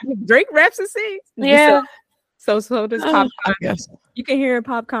 Yeah, Drake raps and sings. Yeah. So does Popcorn. I guess you can hear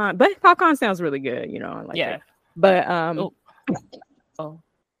Popcorn, but Popcorn sounds really good, like that. But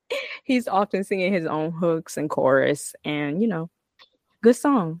he's often singing his own hooks and chorus, and good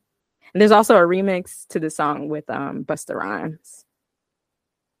song. And there's also a remix to the song with Busta Rhymes.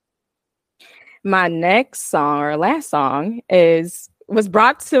 My next song, or last song, was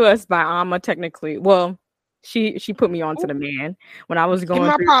brought to us by Alma. Technically, well, she put me on to the man when I was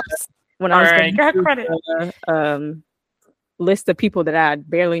going through the list of people that I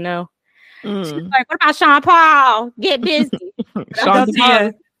barely know. She's like, "What about Sean Paul? Get busy."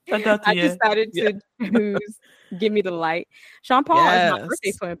 I decided to choose "Give Me the Light." Sean Paul is my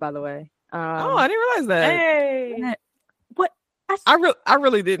birthday twin, by the way. I didn't realize that. Hey, what? I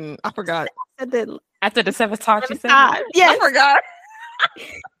really didn't. I forgot. I said that after the 7th talk. You said, yes. I forgot.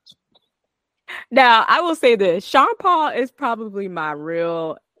 Now I will say this: Sean Paul is probably my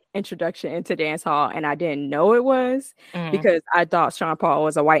real introduction into dancehall, and I didn't know it was because I thought Sean Paul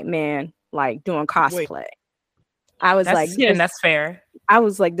was a white man like doing cosplay. I was and that's fair. I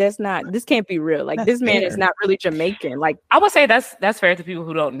was like, this can't be real. Like, this man is not really Jamaican. Like, I would say that's fair to people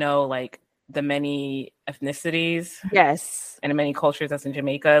who don't know like the many ethnicities, yes, and the many cultures that's in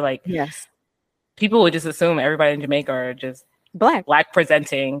Jamaica. Like, yes, people would just assume everybody in Jamaica are just black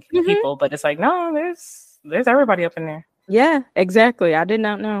presenting people, but it's like, no, there's everybody up in there. Yeah, exactly. I did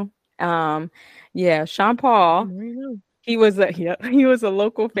not know. Sean Paul. He was a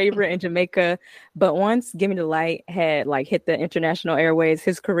local favorite in Jamaica, but once "Give Me the Light" had like hit the international airways,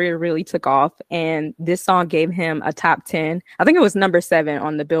 his career really took off, and this song gave him a top 10. I think it was number 7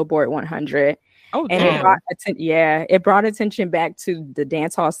 on the Billboard 100. Oh, and damn. It brought attention back to the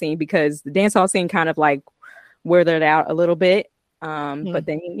dancehall scene, because the dancehall scene kind of like withered out a little bit. But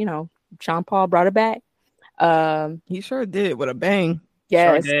then Sean Paul brought it back. He sure did with a bang.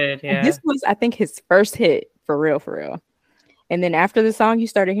 Yes, sure did, yeah. This was, I think, his first hit for real. And then after the song, you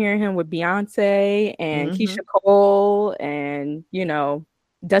started hearing him with Beyonce and Keisha Cole and,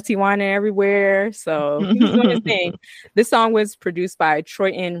 Dutty, Winin everywhere. So he was doing his thing. This song was produced by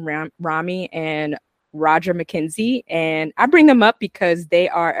Troyton Rami and Roger McKenzie. And I bring them up because they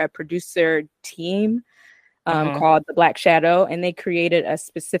are a producer team called The Black Shadow. And they created a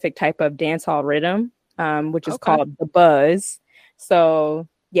specific type of dancehall rhythm which is called The Buzz. So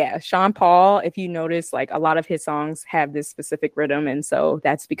yeah, Sean Paul, if you notice, like a lot of his songs have this specific rhythm, and so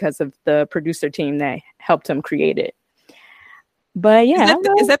that's because of the producer team that helped him create it. But yeah,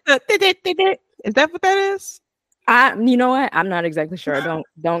 is that what that is? You know what? I'm not exactly sure.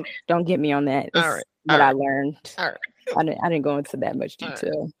 Don't get me on that. It's All right. I learned. All right. I didn't go into that much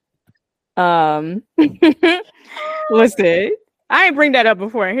detail. Listen, I ain't bring that up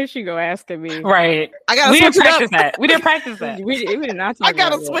before, and here she go asking me. Right. We didn't practice that. We didn't practice that. We did not talk I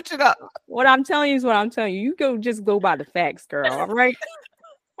gotta about switch it up. What I'm telling you is what I'm telling you. You just go by the facts, girl. All right.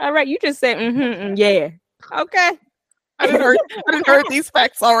 All right. You just said yeah. Okay. I didn't heard these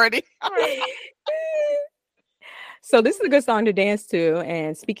facts already. So this is a good song to dance to.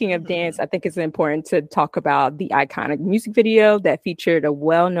 And speaking of dance, I think it's important to talk about the iconic music video that featured a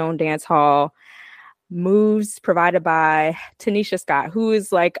well-known dance hall moves provided by Tanisha Scott, who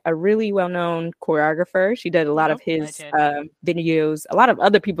is like a really well-known choreographer. She did a lot of his videos, a lot of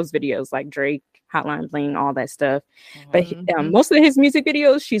other people's videos like Drake, Hotline Bling, all that stuff. But most of his music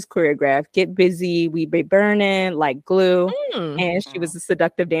videos, she's choreographed. Get Busy, We Be Burning, Like Glue. And she was a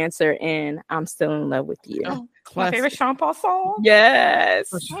seductive dancer in I'm Still in Love with You. Oh, my favorite Sean Paul song.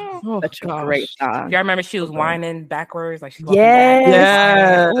 Yes. Such a great song. Y'all remember she was whining backwards? Like she's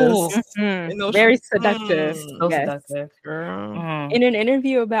yes. Yes. Very seductive. So seductive. In an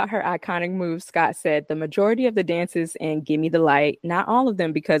interview about her iconic moves, Scott said, the majority of the dances in Gimme the Light, not all of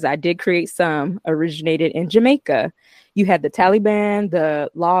them because I did create some, originated in Jamaica. You had the Taliban,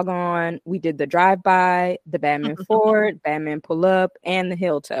 the Log On, we did the Drive-By, the Batman Forward, Batman Pull Up, and the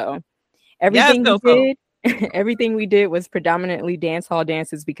Heel Toe. Everything we did was predominantly dance hall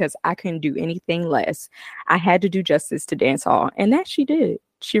dances because I couldn't do anything less. I had to do justice to dance hall, and that she did.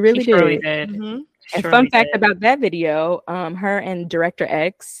 She really did. And fun fact about that video, her and Director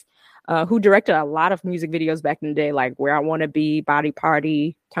X, who directed a lot of music videos back in the day, like Where I Want to Be, Body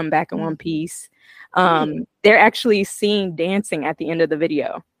Party, Come Back in One Piece. They're actually seen dancing at the end of the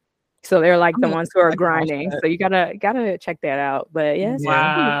video. So they're like the ones who are grinding. So you gotta check that out. But yes,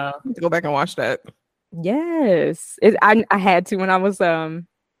 wow, go back and watch that. Yes, I had to when I was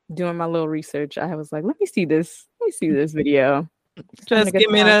doing my little research. I was like, let me see this video. Just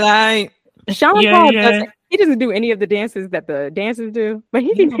give me the light. Sean Paul doesn't do any of the dances that the dancers do, but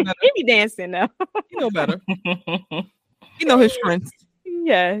he be dancing though. You know better. You know his strengths.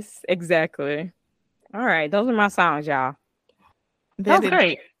 Yes, exactly. All right, those are my songs, y'all. That's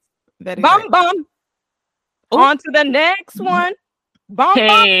great. Bum. On to the next one. Bum.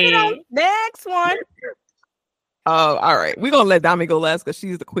 Next one. Oh, all right. We're gonna let Dami go last because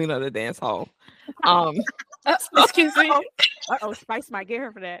she's the queen of the dance hall. Excuse me. Spice might get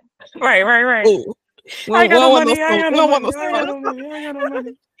her for that. Right. Ooh. We don't want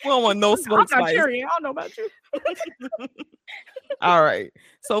no smoke Spice. I don't know about you. All right.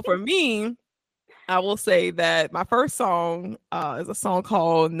 So for me, I will say that my first song is a song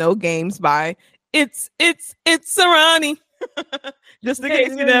called No Games by It's Sarani. Just in case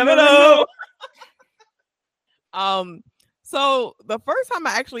you never know. So the first time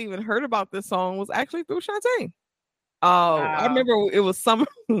I actually even heard about this song was actually through Shantae. I remember it was summer.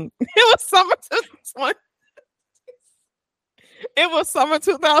 It was summer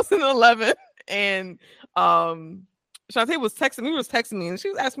 2011, and Shantae was texting me, and she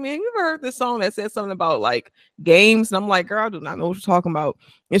was asking me, "Have you ever heard this song that said something about like games?" And I'm like, "Girl, I do not know what you're talking about."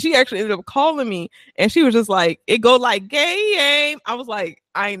 And she actually ended up calling me, and she was just like, "It go like game." I was like,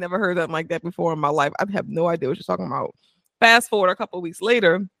 "I ain't never heard nothing like that before in my life. I have no idea what you're talking about." Fast forward a couple of weeks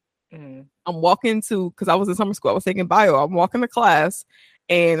later, I'm walking because I was in summer school. I was taking bio. I'm walking to class,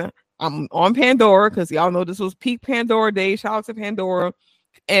 and I'm on Pandora because y'all know this was peak Pandora day. Shout out to Pandora.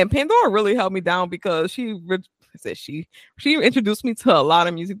 And Pandora really held me down because she introduced me to a lot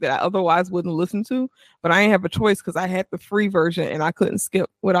of music that I otherwise wouldn't listen to, but I didn't have a choice because I had the free version and I couldn't skip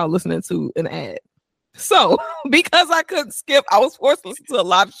without listening to an ad. So because I couldn't skip, I was forced to listen to a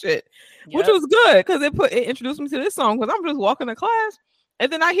lot of shit, which was good because it introduced me to this song because I'm just walking to class.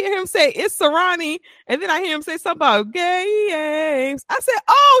 And then I hear him say, "It's Sarani." And then I hear him say something about games. I said,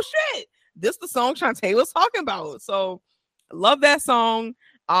 "Oh, shit. This is the song Shantae was talking about." So I love that song.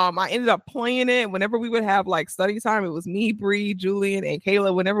 I ended up playing it whenever we would have like study time. It was me, Bree, Julian, and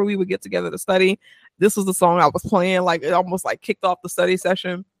Kayla. Whenever we would get together to study, this was the song I was playing. Like it almost like kicked off the study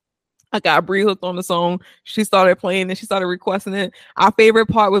session. I got Bree hooked on the song. She started playing and she started requesting it. Our favorite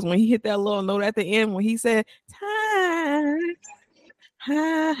part was when he hit that little note at the end when he said, "Time.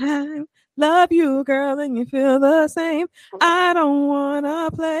 I love you, girl, and you feel the same. I don't wanna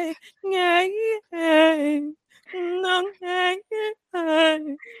play It just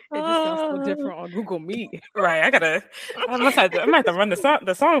sounds so different on Google Meet. Right. I might have to run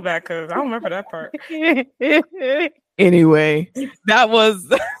the song back because I don't remember that part. Anyway, that was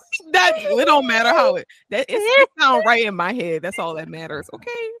that. It don't matter how it sound right in my head. That's all that matters.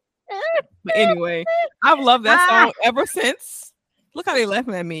 Okay. But anyway, I've loved that song ever since. Look how they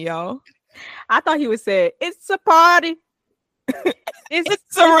laughing at me, y'all. I thought he would say, "It's a party."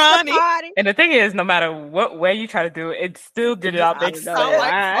 It's a party. And the thing is, no matter what way you try to do it, it still did it out. I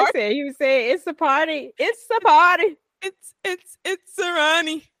said he would say, "It's a party. It's a party. It's a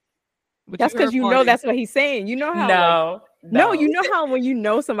Ronnie." That's because you know that's what he's saying. You know how? No, you know how when you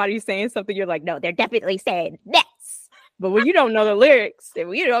know somebody's saying something, you're like, no, they're definitely saying this. But when you don't know the lyrics, and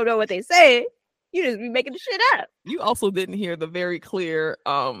when you don't know what they say, you just be making the shit up. You also didn't hear the very clear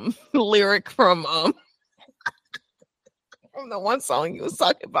lyric from the one song you was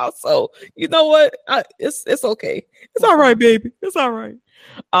talking about. So you know what? It's okay. It's all right, baby. It's all right.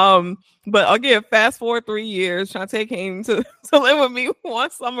 But again, fast forward 3 years, Shantae came to live with me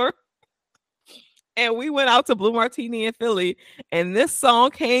one summer. And we went out to Blue Martini in Philly, and this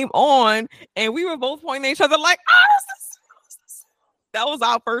song came on, and we were both pointing at each other like, that was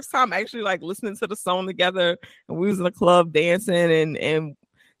our first time actually like listening to the song together. And we was in the club dancing and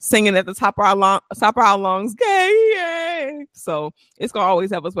singing at the top of our lungs, gay. So it's gonna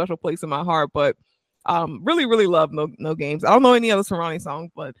always have a special place in my heart. But really, really love No Games. I don't know any other Serrani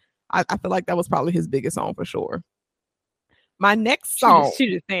songs, but I feel like that was probably his biggest song for sure. My next song.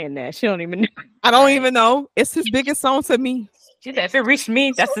 She's just saying that. She don't even know. I don't even know. It's his biggest song to me. She said, if it reached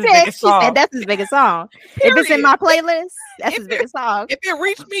me, that's his biggest song. She said that's his biggest song. If it's in my playlist, that's his biggest song. If it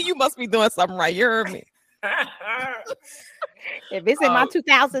reached me, you must be doing something right. You heard me. If it's in my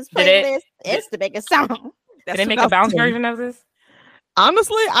 2000s playlist, it's the biggest song. Did they make a bounce version of this?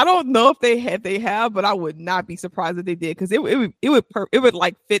 Honestly, I don't know if they have, but I would not be surprised if they did because it would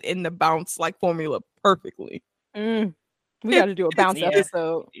like fit in the bounce like formula perfectly. We got to do a bounce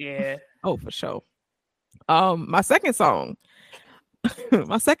episode. Yeah. Oh, for sure. My second song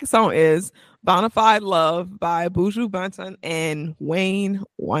is Bonafide Love by Buju Banton and Wayne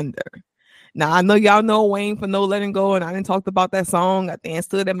Wonder. Now, I know y'all know Wayne for No Letting Go, and I didn't talk about that song. I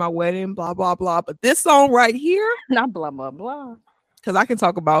danced to it at my wedding, blah, blah, blah. But this song right here, not blah, blah, blah. Because I can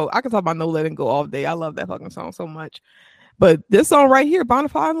talk about No Letting Go all day. I love that fucking song so much. But this song right here,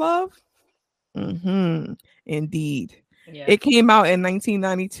 Bonafide Love, indeed. Yeah. It came out in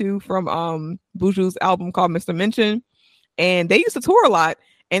 1992 from Buju's album called Mr. Mention, and they used to tour a lot,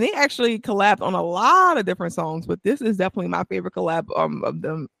 and they actually collabed on a lot of different songs. But this is definitely my favorite collab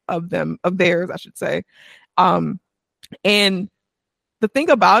of theirs, I should say. And the thing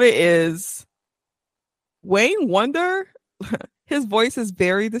about it is, Wayne Wonder, his voice is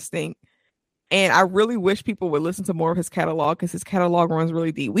very distinct, and I really wish people would listen to more of his catalog because his catalog runs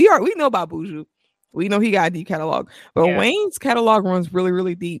really deep. We know about Buju. We know he got a deep catalog, but Wayne's catalog runs really,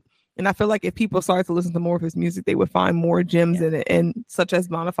 really deep. And I feel like if people started to listen to more of his music, they would find more gems in it, and such as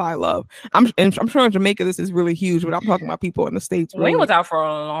Bonafide Love. I'm sure in Jamaica this is really huge, but I'm talking about people in the States. Wayne was out for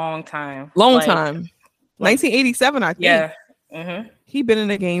a long time. 1987, I think. Yeah. He been in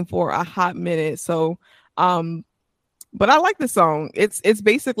the game for a hot minute. So, but I like this song. It's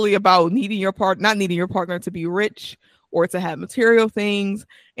basically about not needing your partner to be rich or to have material things,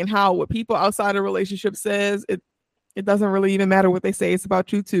 and how what people outside a relationship says, it doesn't really even matter what they say. It's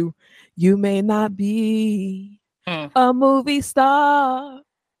about you too. You may not be a movie star.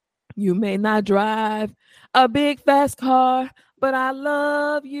 You may not drive a big fast car, but I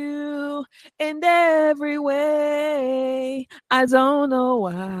love you in every way. I don't know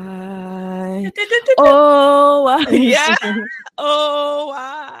why. Oh, why? Yeah. Oh,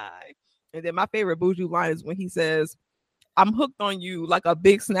 why? And then my favorite Buju line is when he says, I'm hooked on you like a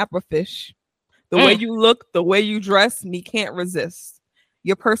big snapper fish. The way you look, the way you dress, me can't resist.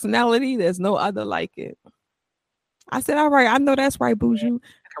 Your personality, there's no other like it. I said, all right, I know that's right, Buju.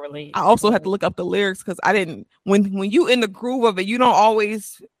 I also had to look up the lyrics because I didn't. When you in the groove of it, you don't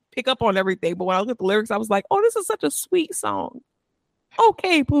always pick up on everything. But when I looked at the lyrics, I was like, oh, this is such a sweet song.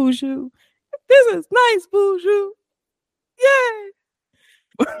 Okay, Buju. This is nice, Buju. Yeah.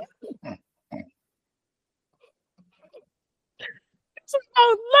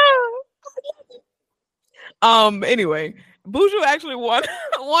 Anyway, Buju actually won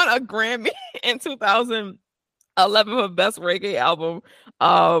a Grammy in 2011 for Best Reggae Album.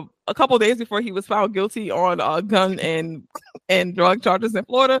 A couple days before he was found guilty on gun and drug charges in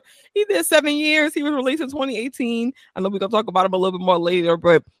Florida. He did 7 years. He was released in 2018. I know we're gonna talk about him a little bit more later,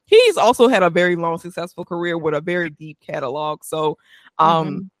 but he's also had a very long, successful career with a very deep catalog. So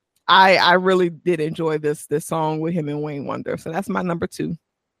I I really did enjoy this song with him and Wayne Wonder. So that's my number 2.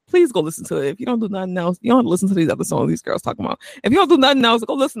 Please go listen to it. If you don't do nothing else, you don't listen to these other songs these girls talking about. If you don't do nothing else,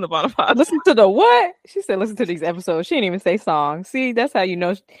 go listen to Bonafide. Listen to the what? She said listen to these episodes. She didn't even say songs. See, that's how you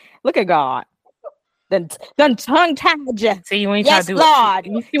know. Look at God. Done tongue tied you. See, when you yes, try to do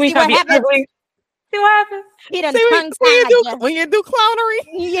Lord. it. See, when you try to be ugly. See what happens? He done tongue tied when you do clownery.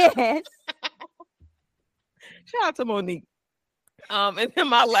 Yes. Shout out to Monique. And then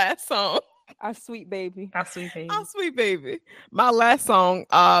my last song. Our sweet baby. Our sweet baby. My last song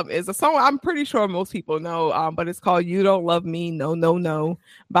is a song I'm pretty sure most people know, but it's called You Don't Love Me, No, No, No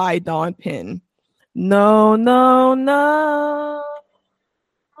by Dawn Penn. No, no, no.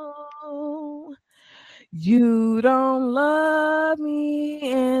 You don't love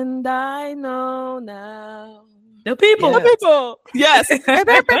me, and I know now. The people. Yes. The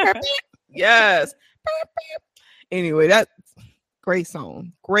people. Yes. Yes. Anyway, that great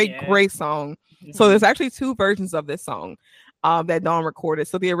song. Great song. Mm-hmm. So there's actually 2 versions of this song that Dawn recorded.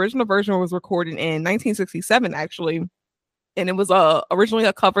 So the original version was recorded in 1967, actually. And it was originally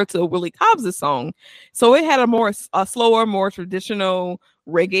a cover to Willie Cobb's song. So it had a slower, more traditional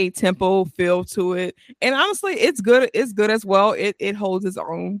reggae tempo feel to it. And honestly, it's good. It's good as well. It holds its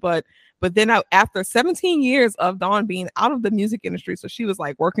own. But then after 17 years of Dawn being out of the music industry, so she was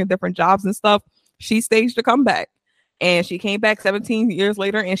like working different jobs and stuff, she staged a comeback. And she came back 17 years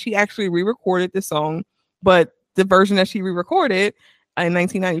later and she actually re-recorded this song. But the version that she re-recorded in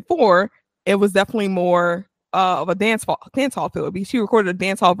 1994, it was definitely more of a dancehall feel. She recorded a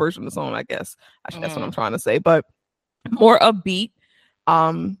dancehall version of the song, I guess. That's what I'm trying to say. But more upbeat.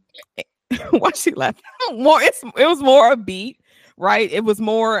 Why she left? It was more upbeat, right? It was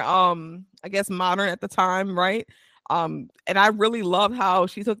more I guess modern at the time, right? And I really love how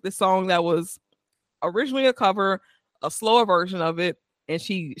she took this song that was originally a cover, a slower version of it, and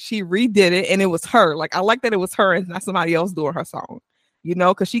she redid it, and it was her. Like, I like that it was her and not somebody else doing her song, you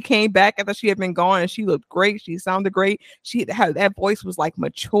know, because she came back after she had been gone and she looked great. She sounded great. She had that voice was like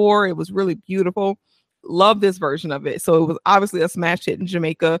mature. It was really beautiful. Love this version of it. So it was obviously a smash hit in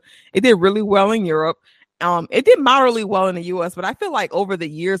Jamaica. It did really well in Europe. It did moderately well in the US, but I feel like over the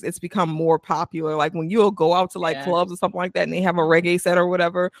years it's become more popular. Like when you'll go out to like clubs or something like that and they have a reggae set or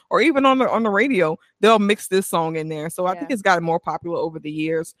whatever, or even on the radio, they'll mix this song in there. So I think it's gotten more popular over the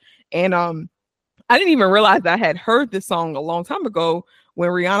years. And I didn't even realize I had heard this song a long time ago when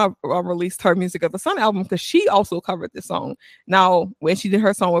Rihanna released her Music of the Sun album, because she also covered this song. Now, when she did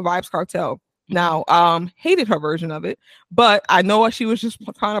her song with Vybz Kartel. Now, hated her version of it, but I know she was just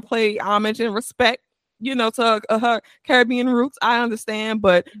trying to play homage and respect, you know, to her Caribbean roots. I understand,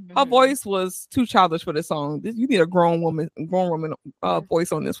 but her voice was too childish for this song. You need a grown woman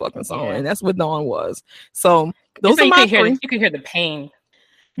voice on this fucking song, and that's what Dawn was. So those are my three. You can hear the pain.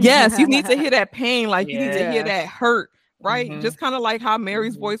 Yes, you need to hear that pain. Like you need to hear that hurt, right? Just kind of like how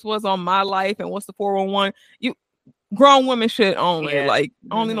Mary's voice was on My Life and What's the 411. Grown women shit only, like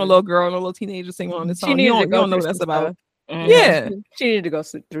only no little girl, no little teenager singing on this song. You don't know what that's about. Yeah, she needed to go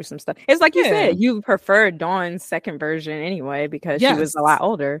through some stuff. It's like you said, you preferred Dawn's second version anyway because she was a lot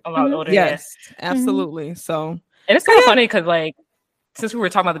older. Yes, absolutely. So, and it's kind of funny because like since we were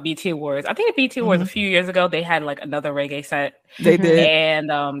talking about the BT Awards, I think at BT Awards a few years ago they had like another reggae set. They did,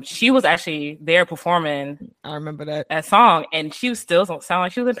 and she was actually there performing. I remember that song, and she was still sound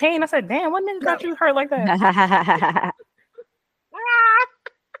like she was in pain. I said, "Damn, what nigga got you hurt like that?"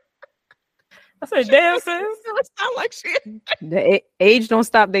 I said, "Damn, sis, it sound like shit." The age don't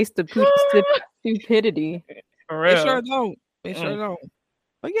stop they stupidity. For real. They sure don't. They sure don't.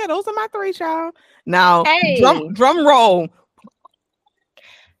 But yeah, those are my three, child. Now, drum roll.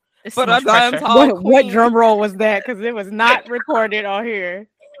 What drum roll was that? Because it was not recorded on here.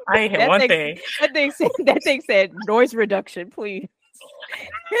 I ain't hear one thing. That thing said noise reduction, please.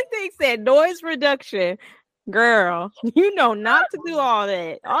 That thing said noise reduction. Girl, you know not to do all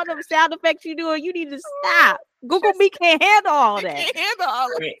that. All them sound effects you doing, you need to stop. Google Me can't handle all that. Can't handle all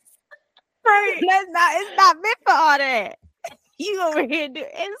that. Right. It's not meant for all that. You over here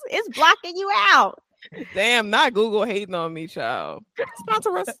it's blocking you out. Damn, not Google hating on me, child.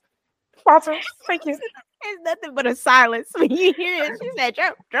 Sponsor us. Thank you. It's nothing but a silence when you hear it. She said,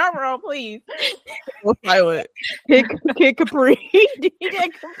 drum roll, please. Silent. Kid Capri. He's looking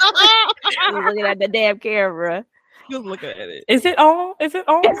at the damn camera. Just looking at it. Is it on? Is it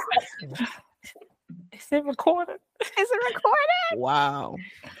recorded? Is it recorded? Wow.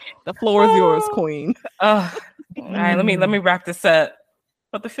 The floor is yours, queen. All right, let me wrap this up.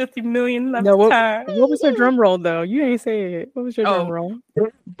 But the 50 million left time. What was her drum roll though? You ain't say it. What was your drum roll?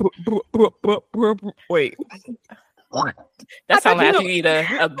 Wait. That sounds like after you eat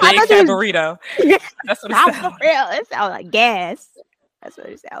a big fat burrito. That's what it sounds like. It sounds like gas. That's what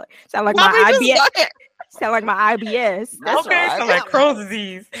it sounds like. Sound like my IBS. Sound like my IBS. That's okay, sound like Crohn's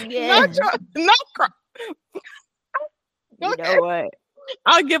disease. Yeah. Not You know what?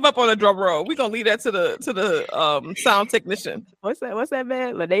 I'll give up on the drum roll. We're gonna leave that to the sound technician. What's that,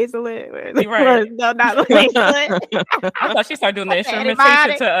 man? Lanezalit? Right. No, not Lanezalit. I thought she started doing the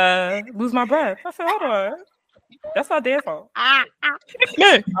instrumentation to lose my breath. I said, hold on. That's not Dancehall.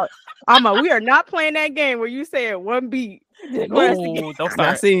 We are not playing that game where you say it one beat. Ooh, don't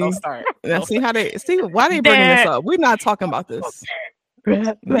start. Don't start. See how they see why they bringing this up. We're not talking about this.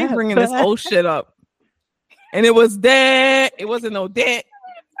 They bringing this old shit up. And it was that. It wasn't no that.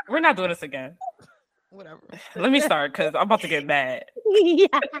 We're not doing this again. Whatever. Let me start because I'm about to get mad. Yeah.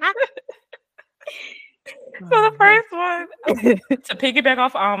 So the first one, to piggyback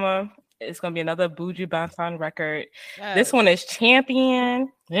off Alma, it's going to be another Buju Banton record. Yes. This one is Champion.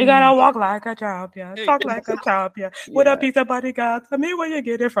 You got to walk like a champion. Talk like a champion. Yeah. With a piece of bodyguard. Tell me where you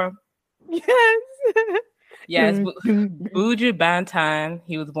get it from. Yes. Yes. Buju Banton.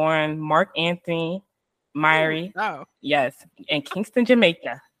 He was born Mark Anthony Myrie. Oh. Yes. In Kingston,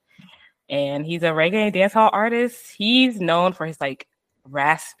 Jamaica. And he's a reggae and dancehall artist. He's known for his like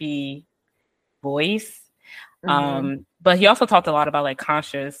raspy voice. But he also talked a lot about like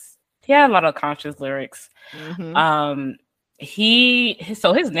conscious. He had a lot of conscious lyrics. So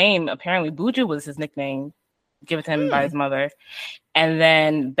his name, apparently Buju was his nickname given to him by his mother. And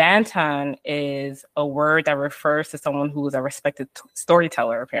then Banton is a word that refers to someone who is a respected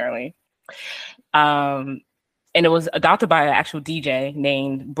storyteller, apparently. And it was adopted by an actual DJ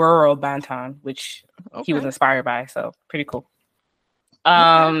named Burrow Banton, which he was inspired by. So pretty cool.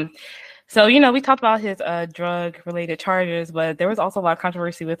 So, we talked about his drug-related charges, but there was also a lot of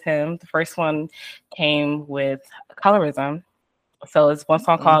controversy with him. The first one came with colorism. So it's one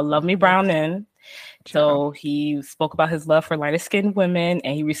song called Love Me Brownin'. So he spoke about his love for lighter-skinned women,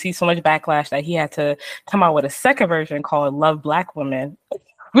 and he received so much backlash that he had to come out with a second version called Love Black Women,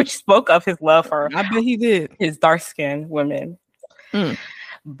 which spoke of his love for I bet he did. His dark-skinned women.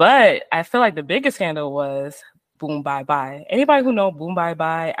 But I feel like the biggest scandal was Boom Bye Bye. Anybody who know Boom Bye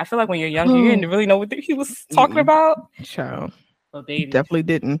Bye, I feel like when you're younger, you didn't really know what he was talking about. Child. But baby, definitely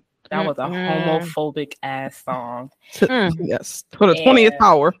didn't. That was a homophobic ass song. Yes. For the 20th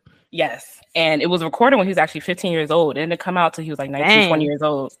power. Yes. And it was recorded when he was actually 15 years old. It didn't come out till he was like 19, 20 years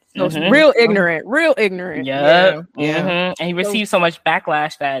old. So real ignorant. Yeah. And he received so much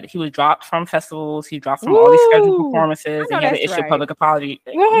backlash that he was dropped from festivals. He dropped from all these scheduled performances. And he had to issue a public apology.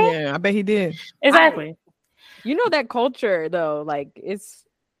 Yeah, I bet he did. Exactly. You know that culture though, like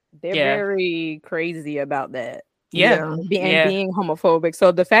they're very crazy about that. Being homophobic.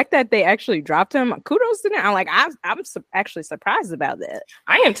 So the fact that they actually dropped him, kudos to them. I'm actually surprised about that.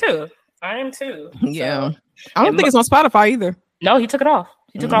 I am too. Yeah. So, I don't think it's on Spotify either. No, he took it off.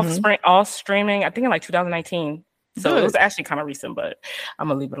 He took off all streaming, I think in like 2019. So it was actually kind of recent, but I'm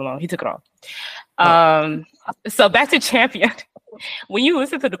gonna leave it alone. He took it off. So back to Champion. When you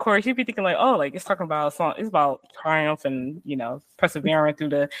listen to the chorus, you'd be thinking like, oh, like it's talking about a song, it's about triumph and persevering through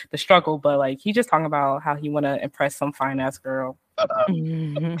the struggle, but like he's just talking about how he wanna impress some fine ass girl.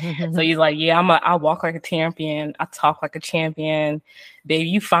 So he's like, yeah, I walk like a champion, I talk like a champion, baby,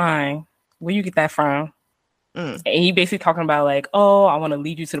 you fine. Where you get that from? And he basically talking about like, oh, I want to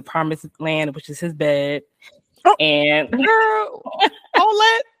lead you to the promised land, which is his bed. And girl,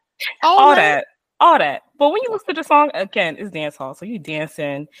 all that. But when you listen to the song, again, it's dance hall. So you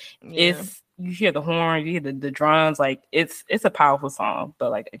dancing, you hear the horn, you hear the drums, like it's a powerful song.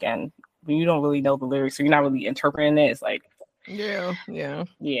 But like again, when you don't really know the lyrics, so you're not really interpreting it, it's like yeah.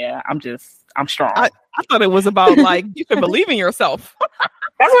 I'm strong. I thought it was about like you should believe in yourself.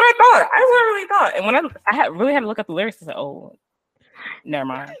 That's what I thought. I literally thought. And when I really had to look up the lyrics, I said, oh, never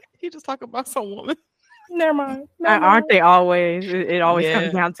mind. He just talking about some woman. Never mind. Aren't they always? It always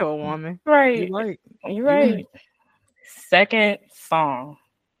comes down to a woman. Right. You're right. Second song.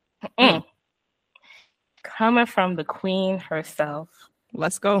 Coming from the queen herself.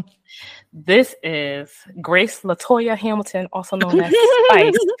 Let's go. This is Grace Latoya Hamilton, also known as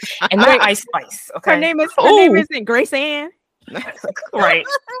Spice. And not Ice Spice. Okay. Her name isn't Grace Ann. Right.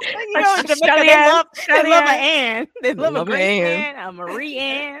 They love an Ann. They love a Grace Ann, a Marie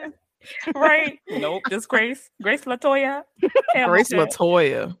Ann. Right. Nope. Just Grace Latoya Hamilton. Grace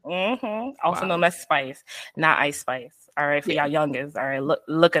Latoya. Also known as Spice, not Ice Spice. All right, for y'all youngins. All right,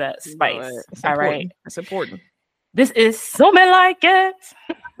 look at us, Spice. All right. It's important. This is So Me Like It.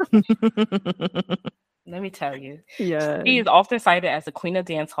 Let me tell you. Yeah. She is often cited as the queen of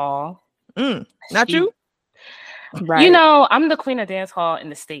dancehall. Not you? Right. You know, I'm the queen of dance hall in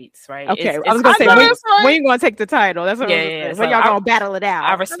the States, right? Okay, I was gonna say when you gonna take the title? That's what yeah. When y'all gonna battle it out?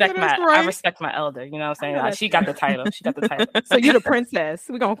 I respect my elder. You know what I'm saying? She got the title. She got the title. So you the princess.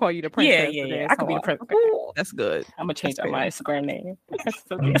 We're gonna call you the princess. Yeah. I could be the princess. That's good. I'm gonna change my Instagram name.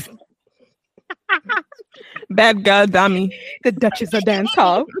 Bad girl, dummy. The Duchess of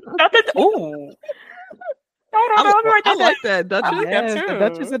Dancehall. Ooh. I like that, Duchess. Yes, the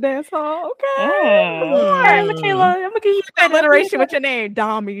Duchess of Dancehall. Okay. All right, Michaela. I'm gonna give you that alliteration with your name,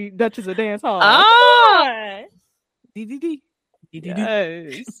 Dommy, Duchess of Dancehall. Oh, DDD.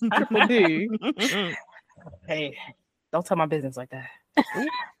 Yes, Triple D. Hey, don't tell my business like that.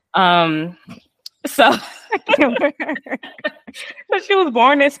 So she was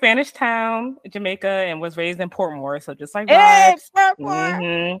born in Spanish Town, Jamaica, and was raised in Portmore. So just like Vibes,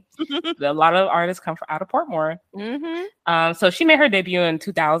 a lot of artists come from out of Portmore. So she made her debut in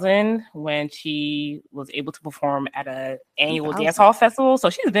 2000 when she was able to perform at an annual dancehall festival.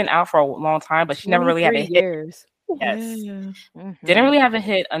 So she's been out for a long time, but she never really had a hit. Yes, didn't really have a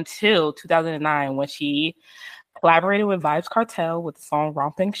hit until 2009 when she collaborated with Vibes Cartel with the song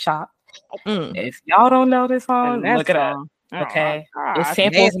 "Romping Shop." If y'all don't know this song, look it up. Okay, it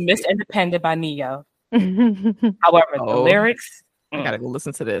samples "Miss Independent" by Neo. However, the lyrics, I gotta go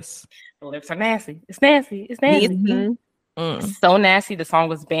listen to this. The lyrics are nasty. It's nasty. It's nasty. So nasty. The song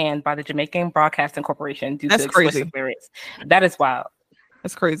was banned by the Jamaican Broadcasting Corporation due to explicit lyrics. That is wild.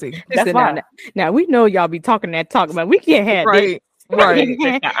 That's crazy. That's wild. Now we know y'all be talking that talk, but we can't have this. Right.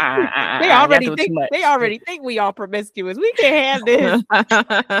 They already think we all promiscuous. We can't have this.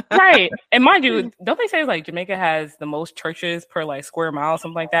 Right. And mind you, don't they say like Jamaica has the most churches per like square mile,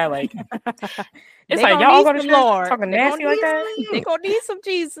 something like that? Like it's like y'all go to church talking nasty like that. They gonna need some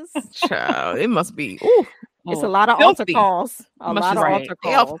Jesus. Child, it must be. Ooh. It's a lot of altar calls. Altar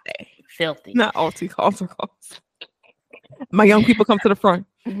calls. Filthy. Not altar calls. My young people come to the front.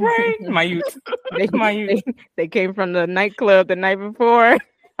 Right. My youth. They came from the nightclub the night before.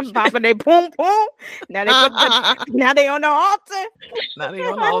 Popping they boom boom. Now they on the altar. Now they on the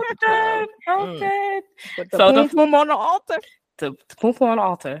altar. Okay. So the boom on the altar. The boom on the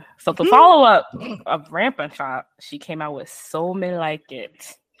altar. So to follow up of Rampant Shop, she came out with So Me Like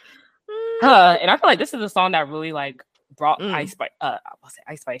It. And I feel like this is a song that really like brought Ice Spice.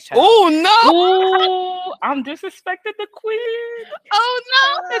 Ice Spice. Oh no! Ooh, I'm disrespected the queen. Oh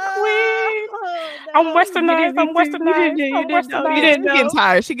no, the queen. I'm westernized. She's getting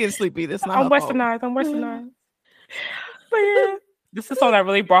tired. She getting sleepy. This not. I'm westernized. But yeah, this is a song that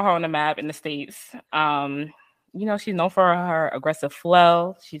really brought her on the map in the States. You know, she's known for her aggressive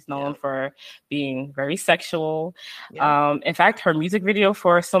flow. She's known for being very sexual. In fact, her music video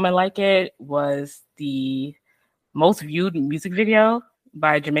for So Me Like It was the most viewed music video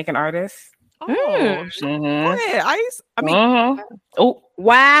by a Jamaican artist. Go ahead, Ice. I mean, oh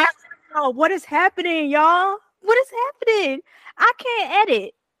wow! What is happening, y'all? What is happening? I can't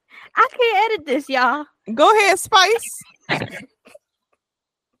edit this, y'all. Go ahead, Spice.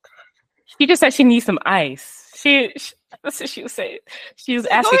 She just said she needs some ice. That's what she was saying. She was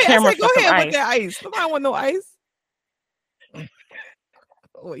asking Cameron for some ice. With that ice. Somebody want no ice.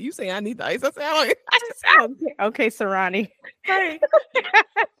 Oh, you say I need the ice? I say okay, Sarani. Hey.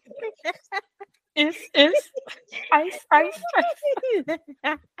 It's ice. Party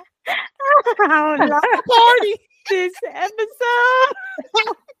this episode.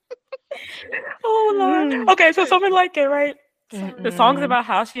 Oh Lord. Okay, so something like it, right? The song's about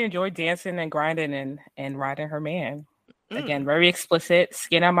how she enjoyed dancing and grinding and riding her man. Again, very explicit.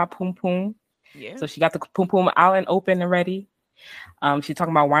 Skin on my poom poom. Yeah. So she got the poom poom out and open and ready. She's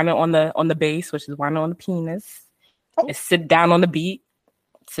talking about whining on the bass, which is whining on the penis. And sit down on the beat.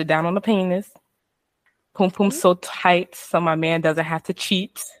 Sit down on the penis. Poom poom so tight, so my man doesn't have to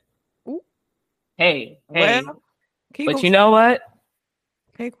cheat. Hey. Well, but you know what?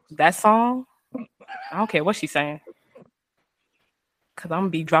 That song, I don't care what she's saying. Because I'm going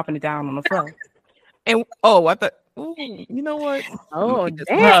to be dropping it down on the floor. And I thought, you know what? Oh,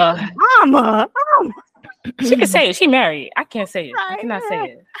 damn. Mama. She can say it. She married. I can't say it. I cannot say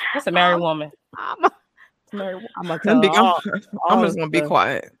it. That's a married woman. I'm just going to be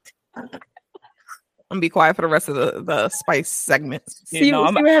quiet. I'm going to be quiet for the rest of the Spice segment.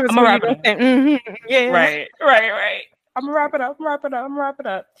 I'm going to wrap it up. Yeah. Right. I'm going to wrap it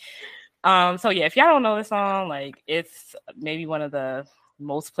up. So yeah, if y'all don't know this song, like it's maybe one of the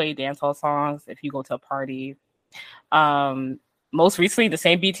most played dancehall songs if you go to a party. Most recently, the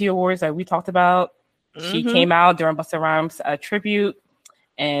same BT Awards that we talked about, she came out during Busta Rhymes tribute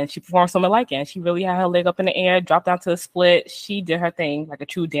and she performed something like it. And she really had her leg up in the air, dropped down to a split. She did her thing like a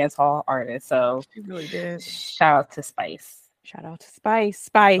true dancehall artist. So she really did. Shout out to Spice. Shout out to Spice.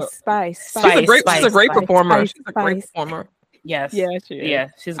 Spice. She's a great performer. She's a great performer. Yes. Yeah, she is. Yeah,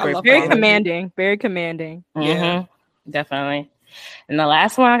 she's great. Very commanding. Very commanding. Yeah, definitely. And the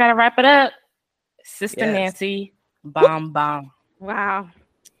last one, I gotta wrap it up. Sister Nancy, Bomb Bomb. Wow.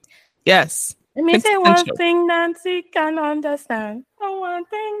 Yes. Let me say one thing Nancy can understand. One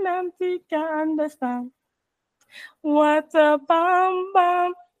thing Nancy can understand. What a bomb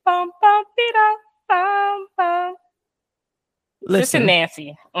bomb bomb bomb bida bomb bomb. Sister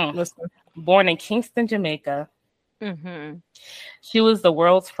Nancy, born in Kingston, Jamaica. Mm-hmm. She was the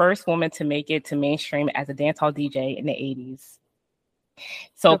world's first woman to make it to mainstream as a dancehall DJ in the 80s.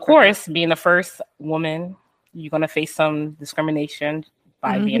 So, of course, being the first woman, you're going to face some discrimination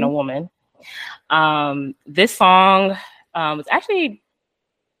by being a woman. This song was actually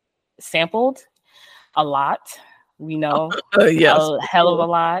sampled a lot. We know a hell of a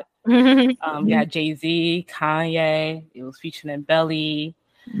lot. You had Jay-Z, Kanye. It was featured in Belly.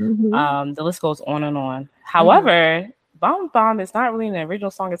 The list goes on and on. However, Bomb Bomb is not really an original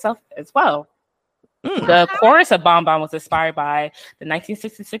song itself as well. The chorus of Bomb Bomb was inspired by the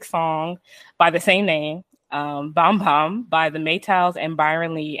 1966 song by the same name, Bomb Bomb, by the Maytals and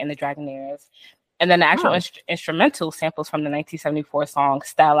Byron Lee and the Dragonaires. And then the actual instrumental samples from the 1974 song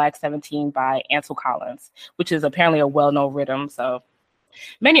Stalag 17 by Ansel Collins, which is apparently a well-known rhythm. So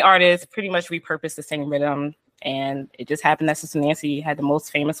many artists pretty much repurposed the same rhythm, and it just happened that Sister Nancy had the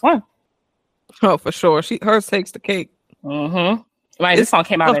most famous one. Oh, for sure. Hers takes the cake. Right, this song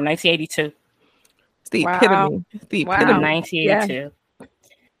came out in 1982. It's the epitome. The epitome. 1982. Yeah.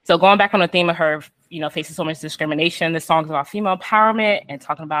 So going back on the theme of her, facing so much discrimination, this song is about female empowerment and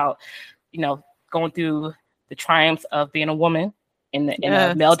talking about, going through the triumphs of being a woman in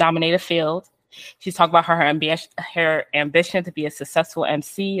a male-dominated field. She's talking about her ambition to be a successful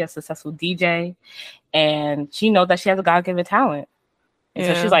MC, a successful DJ, and she knows that she has a God-given talent. And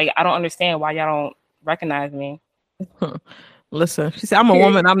so she's like, I don't understand why y'all don't recognize me. Listen, she said, I'm a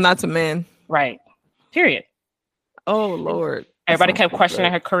woman, I'm not a man. Right. Period. Oh, Lord. Everybody kept questioning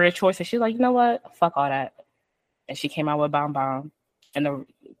her career choices. She's like, you know what? Fuck all that. And she came out with Bomb Bomb. And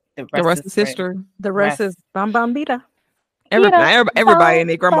the rest is history. The rest is Bomb Bomb Bida. Everybody and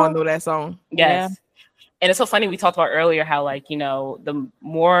their grandma know that song. Yes. Yeah. And it's so funny. We talked about earlier how, the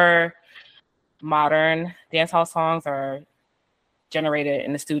more modern dancehall songs are generated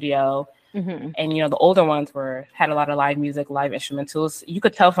in the studio. And, the older ones had a lot of live music, live instrumentals. You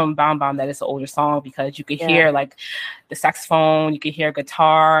could tell from Bomb Bomb that it's an older song because you could hear, the saxophone, you could hear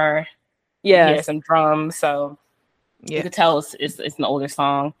guitar, you hear some drums. So you could tell it's an older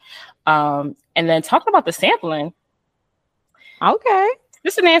song. And then talking about the sampling. Okay.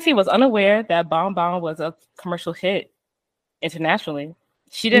 Sister Nancy was unaware that Bomb Bomb was a commercial hit internationally.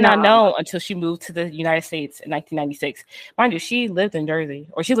 She did not know until she moved to the United States in 1996. Mind you, she lived in Jersey,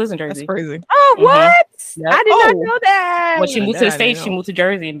 or she lives in Jersey. That's crazy. Oh, what? Yep. I did not know that. When she moved to the States, she moved to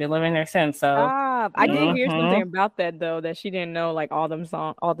Jersey and been living there since. So I did hear something about that though, that she didn't know all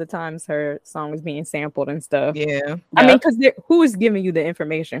the times her song was being sampled and stuff. Yeah. I mean, because who is giving you the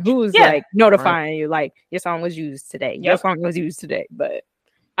information? Who is notifying you? Like, your song was used today. Your song was used today, but.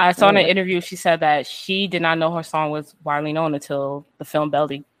 I saw in an interview, she said that she did not know her song was widely known until the film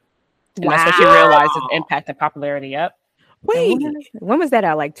Belly. And that's when she realized its impact and popularity. Yep. Wait, when was that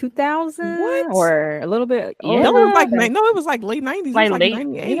out? Like 2000? What? Or a little bit? Yeah. No, it was like late 90s. Like late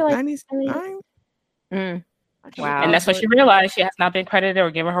 98, 99. Wow. And that's when she realized she has not been credited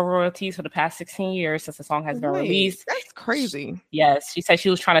or given her royalties for the past 16 years since the song has been released. That's crazy. Yes. She said she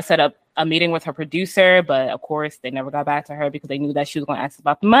was trying to set up a meeting with her producer, but of course they never got back to her because they knew that she was going to ask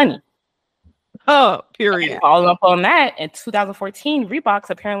about the money. Oh, period. Following up on that, in 2014, Reeboks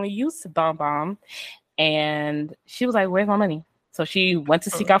apparently used Bomb Bomb, and she was like, where's my money? So she went to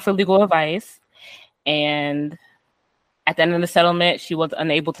seek out for legal advice, and at the end of the settlement, she was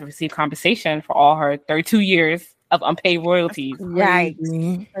unable to receive compensation for all her 32 years of unpaid royalties. Right.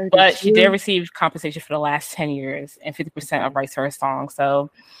 But she did receive compensation for the last 10 years and 50% of rights to her song.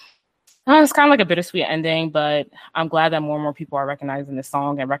 So it's kind of like a bittersweet ending, but I'm glad that more and more people are recognizing this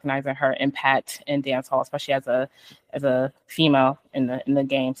song and recognizing her impact in dancehall, especially as a female in the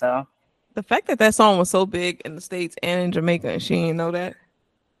game. So the fact that song was so big in the States and in Jamaica and she didn't know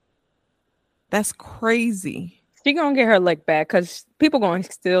that's crazy. She gonna get her lick back because people gonna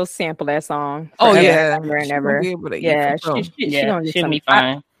still sample that song. Oh yeah, ever and ever. She gonna be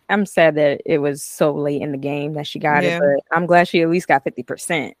fine. I'm sad that it was so late in the game that she got it, but I'm glad she at least got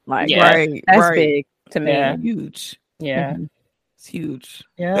 50%. Like, that's big to me. Yeah. Huge. Yeah. It's huge.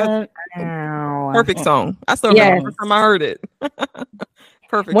 Yeah. Perfect song. I still remember the first time I heard it.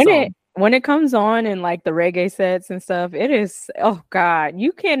 Perfect song. When it comes on in like the reggae sets and stuff, it is, oh God,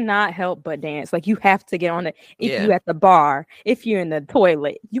 you cannot help but dance. Like you have to get on it. If you at the bar, if you're in the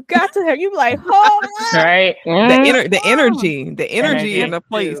toilet, you got to have, you like, hold up. Right. The energy in the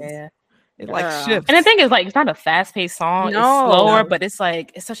place. Yeah. It like shifts. And the thing is, like, it's not a fast-paced song. No. It's slower, but it's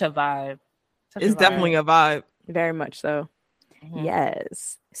like, it's such a vibe. It's definitely a vibe. Very much so.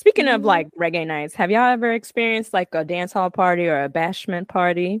 Yes. Speaking of like reggae nights, have y'all ever experienced like a dance hall party or a bashment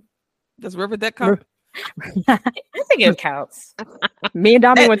party? Does River Deck count? I think it counts. Me and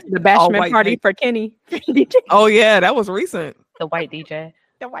Dami went to the bashment party for Kenny. Oh yeah, that was recent. The white DJ.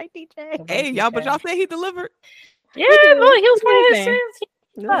 The white DJ. Hey, y'all, but y'all said he delivered. Yeah, look, he was playing his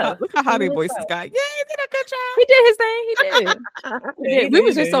tunes. Look how high voice this guy. Yeah, he did a good job. He did his thing. He did. We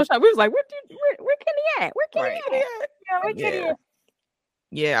was just so shocked. We was like, where Kenny at? Where Kenny at? Yeah, where Kenny at?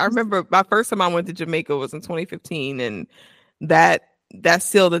 Yeah, I remember my first time I went to Jamaica was in 2015, and that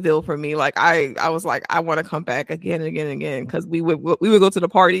sealed the deal for me. Like I was like, I want to come back again and again and again, because we would go to the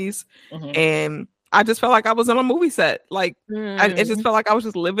parties, and I just felt like I was on a movie set. Like it just felt like I was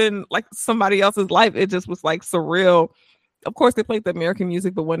just living like somebody else's life. It just was like surreal. Of course, they played the American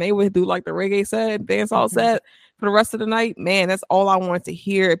music, but when they would do like the reggae set, dancehall set for the rest of the night, man, that's all I wanted to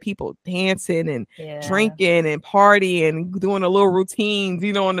hear. People dancing and drinking and partying and doing a little routines,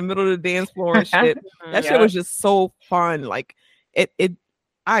 you know, in the middle of the dance floor and shit. That shit was just so fun. Like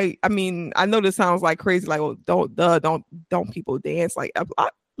I mean, I know this sounds like crazy, like, well, don't people dance? Like,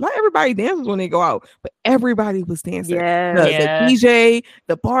 not everybody dances when they go out, but everybody was dancing. The DJ,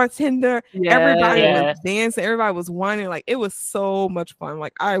 the bartender, everybody was dancing. Everybody was whining. Like, it was so much fun.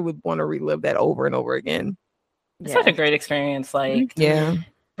 Like, I would want to relive that over and over again. It's such a great experience. Like,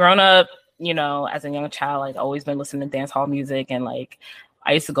 growing up, you know, as a young child, like, always been listening to dance hall music, and like,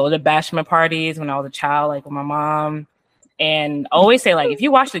 I used to go to bashment parties when I was a child, like with my mom. And I always say, like, if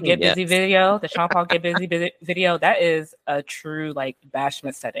you watch the Get Busy video, the Sean Paul Get Busy video, that is a true, like,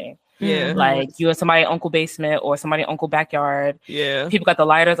 bashment setting. Yeah. Like, you and somebody uncle basement or somebody uncle backyard. Yeah. People got the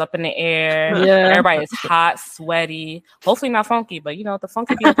lighters up in the air. Yeah. Everybody is hot, sweaty. Hopefully not funky, but, you know, the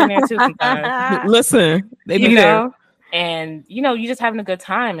funky be up in there, too, sometimes. Listen, they be there. And, you know, you're just having a good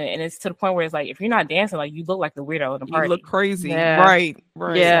time. And it's to the point where it's like, if you're not dancing, like, you look like the weirdo in the party. You look crazy. Yeah. Right.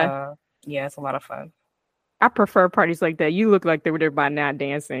 Yeah. Yeah, it's a lot of fun. I prefer parties like that. You look like they were there by not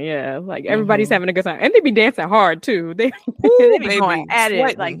dancing. Yeah, like everybody's having a good time, and they be dancing hard too. They be going at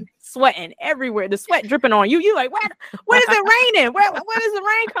it, like sweating everywhere. The sweat dripping on you. You like, where is it raining? Where is the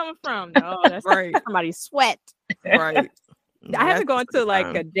rain coming from? No, that's right. Somebody's sweat. Right. I haven't gone to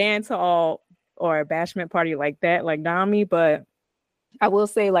like a dance hall or a bashment party like that, like Dami, but I will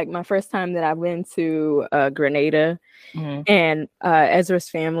say, like, my first time that I went to Grenada, and Ezra's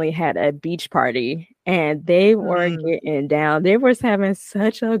family had a beach party, and they were getting down. They was having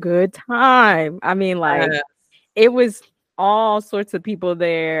such a good time. I mean, like, it was all sorts of people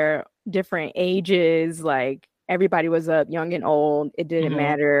there, different ages. Like, everybody was up, young and old. It didn't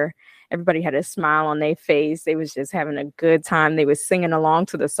matter. Everybody had a smile on their face. They was just having a good time. They was singing along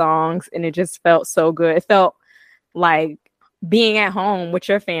to the songs, and it just felt so good. It felt like being at home with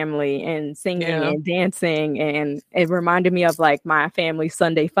your family and singing and dancing, and it reminded me of like my family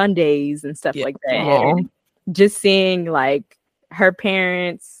Sunday fun days and stuff like that. And just seeing like her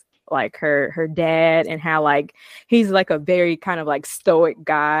parents, like her dad, and how like he's like a very kind of like stoic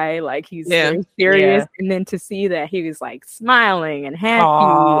guy, like he's very serious, and then to see that he was like smiling and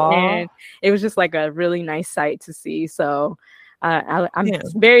happy, and it was just like a really nice sight to see. So I'm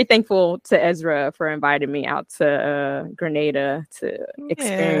very thankful to Ezra for inviting me out to Grenada to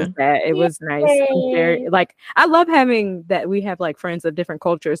experience that. It was nice. Very, like, I love having that we have like friends of different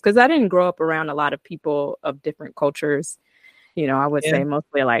cultures, because I didn't grow up around a lot of people of different cultures. You know, I would say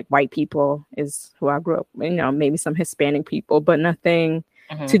mostly like white people is who I grew up, you know, maybe some Hispanic people, but nothing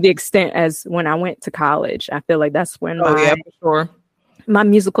to the extent as when I went to college. I feel like that's when my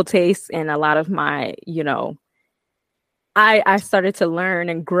musical taste and a lot of my, you know, I started to learn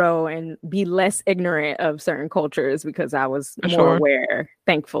and grow and be less ignorant of certain cultures, because I was more aware,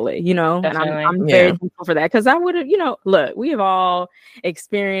 thankfully, you know. Definitely. And I'm very thankful for that, because I would have, you know, look, we have all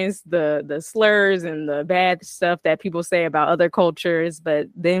experienced the slurs and the bad stuff that people say about other cultures, but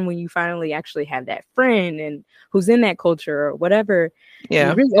then when you finally actually have that friend and who's in that culture or whatever,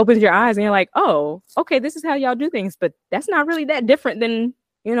 it really opens your eyes and you're like, oh, okay, this is how y'all do things, but that's not really that different than,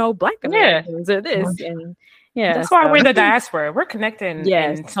 you know, Black Americans or this. And that's why we're the diaspora. We're connecting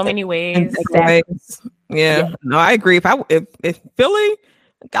in so many ways. Exactly. No, I agree. If Philly,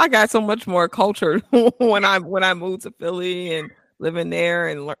 I got so much more culture when I moved to Philly, and living there,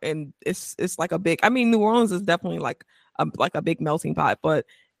 and it's like a big. I mean, New Orleans is definitely like a big melting pot, but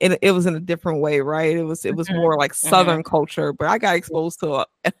it was in a different way, right? It was more like Southern culture, but I got exposed to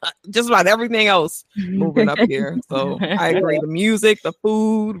just about everything else moving up here. So I agree. The music, the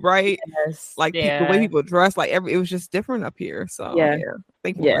food, right? Yes. Like the way people dress, like it was just different up here. So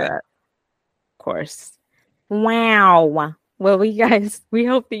thank you for that. Of course. Wow. Well, we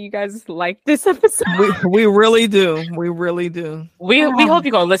hope that you guys like this episode. We really do. We really do. We hope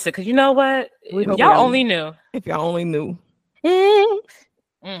you gonna listen, because you know what? Y'all only knew. If y'all only knew. You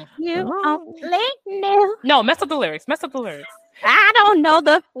only knew. No, mess up the lyrics. I don't know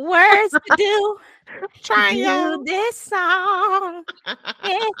the words to do. Try to do this song.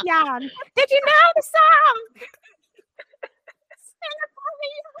 If y'all, did you know the song?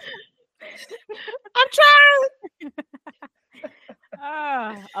 I'm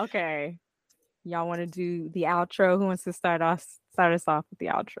trying. Okay. Y'all want to do the outro? Who wants to start us off with the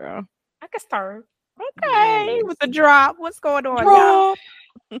outro? I can start. Okay, with the drop. What's going on, y'all?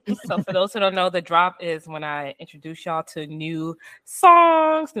 So for those who don't know, the drop is when I introduce y'all to new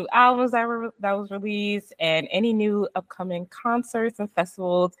songs, new albums that was released, and any new upcoming concerts and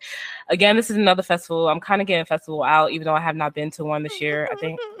festivals. Again, this is another festival. I'm kind of getting festival out, even though I have not been to one this year, I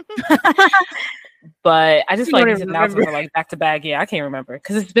think. But I just feel like these announcements are like back to back. Yeah, I can't remember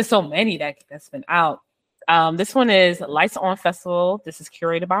because it's been so many that's been out. This one is Lights On Festival. This is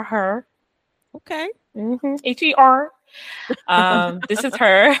curated by her. Okay. HER. This is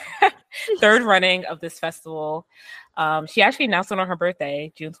her third running of this festival. She actually announced it on her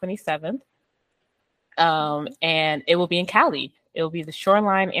birthday, June 27th. And it will be in Cali. It will be the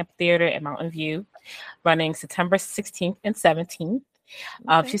Shoreline Amphitheater in Mountain View, running September 16th and 17th.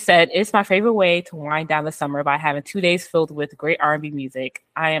 She said, "It's my favorite way to wind down the summer by having 2 days filled with great R&B music.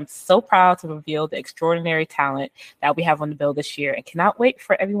 I am so proud to reveal the extraordinary talent that we have on the bill this year and cannot wait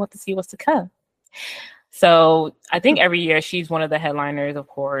for everyone to see what's to come." So I think every year she's one of the headliners, of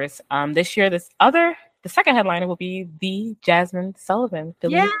course. This year, the second headliner will be the Jasmine Sullivan,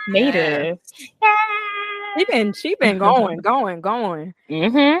 Philly native. She been going.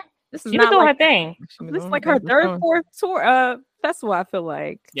 Mm-hmm. This is not doing like her thing. This is like her third, fourth tour festival, I feel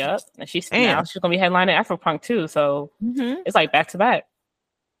like. Yep. And she's gonna be headlining Afropunk too. So it's like back to back.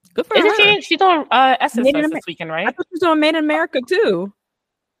 Good for her. She's doing Essence Fest this weekend, right? I thought she was doing Made in America too.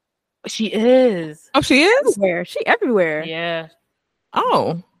 She is. Oh, she is? She everywhere. Yeah.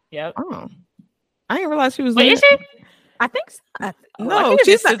 Oh. Yep. Oh. I didn't realize she was Wait, is she? I think so. No,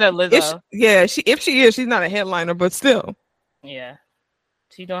 she's not. If she is, she's not a headliner, but still. Yeah.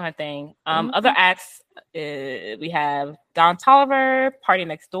 She's doing her thing. Other acts, we have Don Tolliver, Party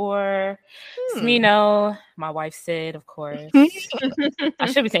Next Door, Smino, my wife Sid, of course.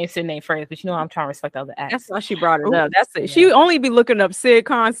 I should be saying Sid name first, but I'm trying to respect the other acts. That's why she brought it up. That's it. Yeah. She only be looking up Sid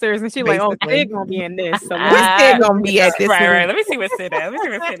concerts, and she like, oh, Sid gonna be in this. So what's Sid gonna be at this? Right. Let me see what's Sid at.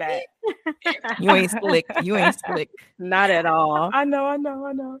 You ain't slick. Not at all. I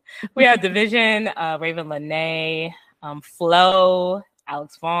know. We have Division, Raven Lene, Flo,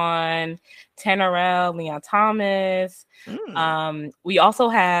 Alex Vaughn, Tenorel, Leon Thomas. We also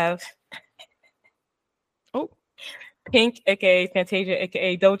have Pink, aka Fantasia,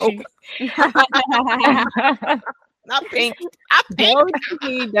 aka Dochi. Not Pink. Dochi.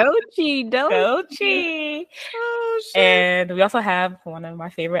 Oh, shit. And we also have one of my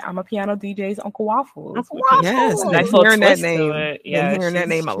favorite I'm a Piano DJs, Uncle Waffles. Yes, nice hearing that twist name. to it. Yeah, hearing that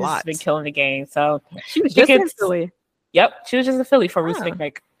name a lot. She's been killing the game. So she was just in Philly. Yep, she was just in Philly for Roots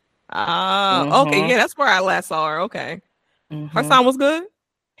Picnic. Okay, yeah, that's where I last saw her. Okay, her song was good.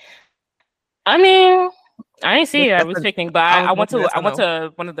 I mean, I didn't see her at Roots Picnic, but I went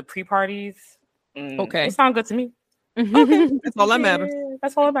to one of the pre-parties. Okay, it sounded good to me. Okay, that's all that matters.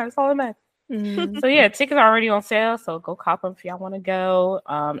 That's all that matters. So yeah, tickets are already on sale, so go cop them if y'all want to go.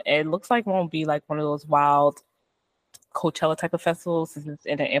 It looks like it won't be like one of those wild Coachella type of festivals since it's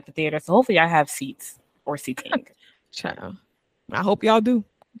in an amphitheater. So hopefully y'all have seats or seating. Child. I hope y'all do.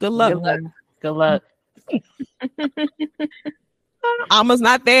 Good luck. Good luck. Alma's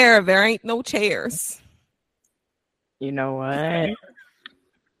not there. There ain't no chairs. You know what?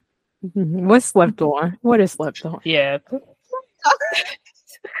 What's slept on? What is slept on? Yeah.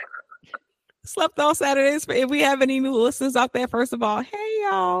 Slept on Saturdays. If we have any new listeners out there, first of all, hey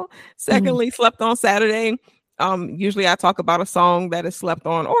y'all. Secondly, slept on Saturday. Usually I talk about a song that is slept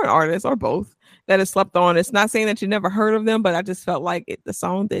on, or an artist, or both, that is slept on. It's not saying that you never heard of them, but I just felt like the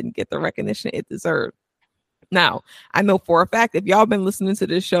song didn't get the recognition it deserved. Now, I know for a fact, if y'all been listening to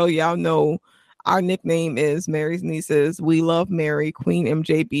this show, y'all know our nickname is Mary's Nieces. We love Mary, Queen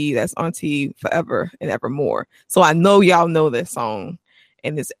MJB. That's Auntie forever and evermore. So I know y'all know this song,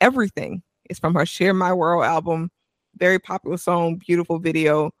 and it's everything. It's from her Share My World album. Very popular song, beautiful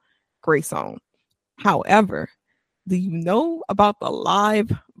video, great song. However, do you know about the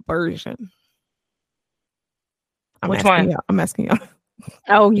live version? Which one? I'm asking y'all.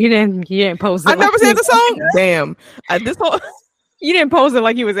 Oh, you didn't pose it. I never said the song. Damn. This whole You didn't pose it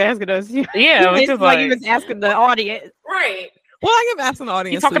like you was asking us. Yeah, it's like you was asking the audience. Right. Well, I am asking the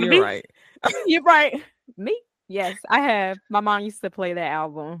audience. So you're right. You're right. Me? Yes, I have. My mom used to play that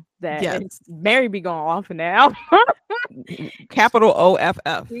album. Mary be going off in that album. Capital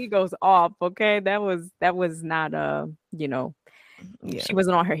OFF. He goes off. Okay, that was not she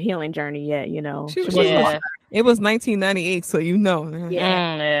wasn't on her healing journey yet. She was. It was 1998, so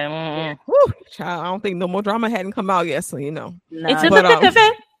Yeah. Whew, child, I don't think No More Drama hadn't come out yet, so No.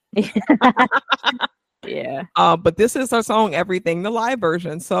 Yeah. But this is her song Everything, the live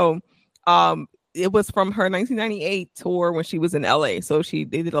version. So it was from her 1998 tour when she was in LA. So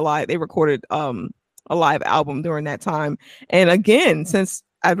they recorded a live album during that time. And again, since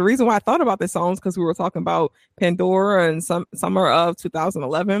the reason why I thought about this song is because we were talking about Pandora and summer of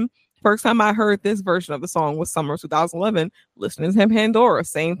 2011. First time I heard this version of the song was summer of 2011, listening to Pandora.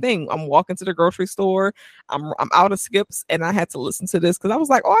 Same thing. I'm walking to the grocery store. I'm out of Skips, and I had to listen to this because I was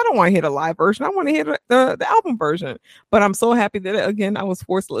like, oh, I don't want to hear the live version. I want to hear the album version. But I'm so happy that, again, I was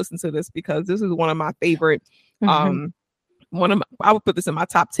forced to listen to this because this is one of my favorite. I would put this in my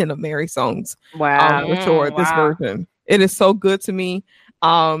top 10 of Mary songs. Wow. For sure, this version. It is so good to me.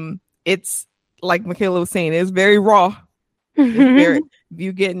 It's like Michaela was saying, it's very raw. It's very,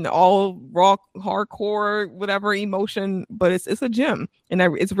 you getting all raw, hardcore, whatever emotion, but it's a gem, and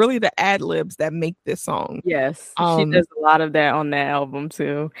it's really the ad libs that make this song. Yes, she does a lot of that on that album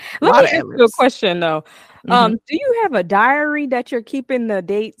too. Let me ask you a question though. Do you have a diary that you're keeping the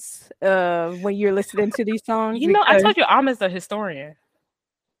dates when you're listening to these songs? I told you I'm a historian.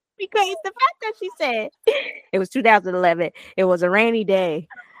 Because the fact that she said it was 2011, it was a rainy day,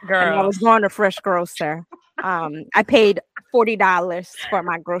 girl, and I was going to Fresh Grocer. I paid $40 for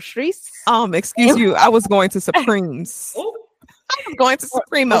my groceries. Excuse you, I was going to Supremes. I was going to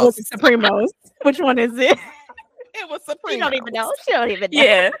Supremos. Supremos. Which one is it? It was Supremos. She don't even know.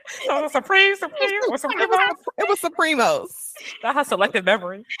 Yeah. So Supreme. It was Supremos. That has selective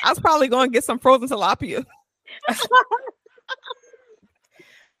memory. I was probably going to get some frozen tilapia.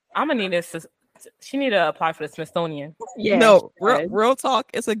 I'm gonna need this. She need to apply for the Smithsonian. Yeah. No, real talk.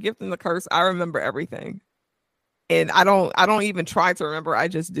 It's a gift and a curse. I remember everything, and I don't even try to remember. I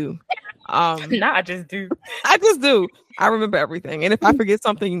just do. I just do. I just do. I remember everything, and if I forget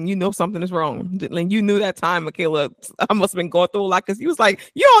something, something is wrong. And you knew that time, Michaela. I must have been going through a lot because you was like,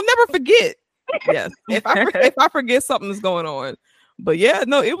 "You'll never forget." Yes, if I forget something is going on. But yeah,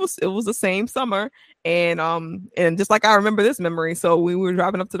 no, it was the same summer, and just like I remember this memory. So we were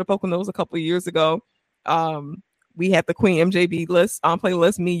driving up to the Poconos a couple of years ago. We had the Queen MJB list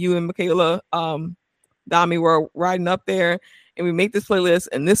playlist. Me, you, and Michaela, Dami were riding up there, and we made this playlist.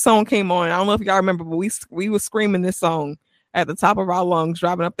 And this song came on. I don't know if y'all remember, but we were screaming this song at the top of our lungs,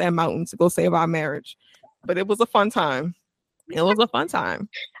 driving up that mountain to go save our marriage. But it was a fun time. It was a fun time.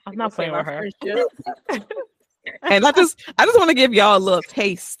 I'm not playing with her. And I just want to give y'all a little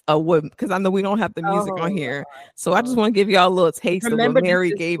taste of what, because I know we don't have the music on here, so I just want to give y'all a little taste of what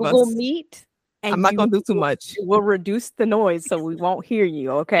Mary gave us. Meet, I'm not gonna do too much. We'll reduce the noise so we won't hear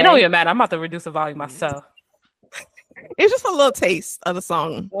you. Okay. It don't even matter. I'm about to reduce the volume myself. It's just a little taste of the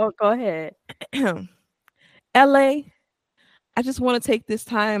song. Well, go ahead. LA, I just want to take this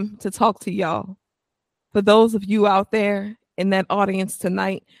time to talk to y'all. For those of you out there in that audience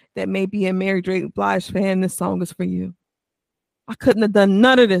tonight that may be a Mary J. Blige fan, this song is for you. I couldn't have done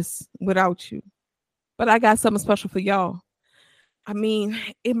none of this without you, but I got something special for y'all. I mean,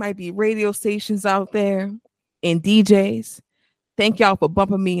 it might be radio stations out there and DJs. Thank y'all for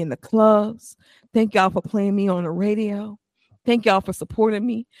bumping me in the clubs. Thank y'all for playing me on the radio. Thank y'all for supporting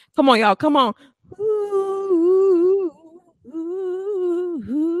me. Come on, y'all. Come on. Ooh, ooh,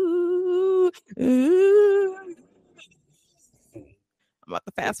 ooh, ooh. I'm about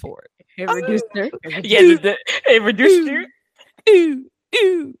to fast forward. It reduced her. It reduced you. Ooh,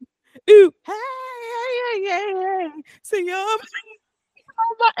 ooh, ooh. Hey. See y'all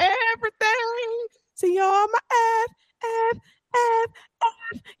my everything. See y'all my F.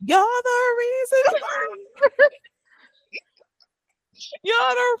 You're the reason.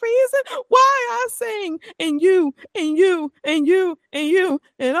 You're the reason why I sing, and you, and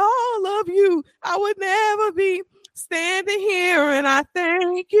all of you. I would never be standing here, and I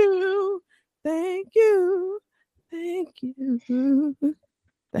thank you. Thank you. Thank you.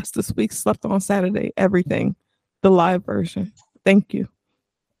 That's this week's Slept On Saturday. Everything. The live version. Thank you.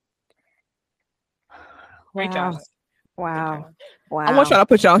 Great job. Wow. I want y'all to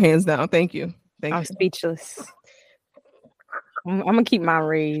put y'all hands down. Thank you. I'm speechless. I'm gonna keep mine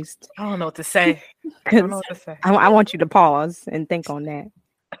raised. I don't know what to say. I want you to pause and think on that.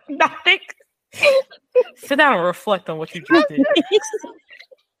 Sit down and reflect on what you just did.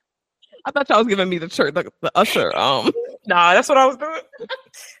 I thought y'all was giving me the church, the usher. Nah, that's what I was doing.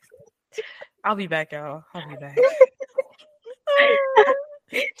 I'll be back, y'all. I'll be back.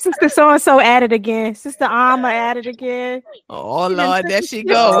 Sister so-and-so at it again. Sister Alma at it again. Oh, Lord, there she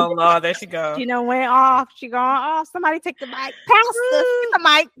go. Oh, Lord, there she go. She done went off. She gone off. Somebody take the mic. Pastor, get the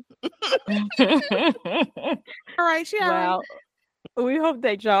mic. All right, well, we hope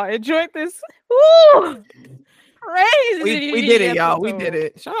that y'all enjoyed this. Woo! Crazy. We did it, y'all. We did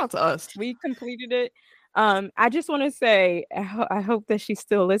it. Shout out to us. We completed it. I just want to say I hope that she's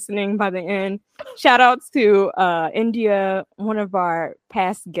still listening by the end. Shout outs to India, one of our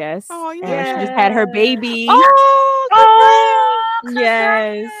past guests. Oh, yeah. She just had her baby.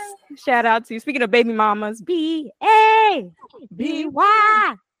 Yes. Shout out to, speaking of baby mamas, BABY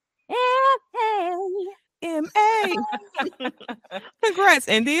Congrats,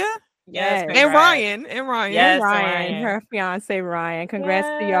 India. Yes. And Ryan. Yes, Ryan, her fiance Ryan. Congrats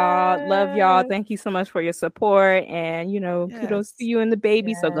to y'all. Love y'all. Thank you so much for your support. And kudos to you and the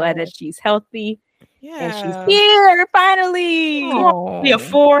baby. So glad that she's healthy. Yeah. And she's here finally. Be a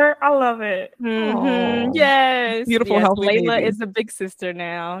 4. I love it. Mm-hmm. Yes. Beautiful, healthy Layla baby. is a big sister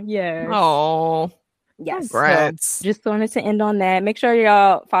now. Yes. Oh. Yes. Congrats. So just wanted to end on that. Make sure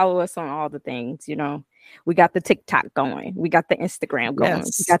y'all follow us on all the things, We got the TikTok going. We got the Instagram going.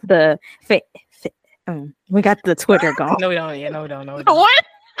 Yes. We got the we got the Twitter going. No, we don't. Yeah, no, we don't. No, we don't. What?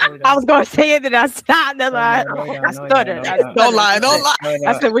 No, I was going to say it, and I stopped. I stuttered. Don't lie.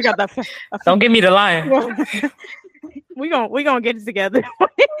 I said we got the. Don't give me the line. we gonna get it together.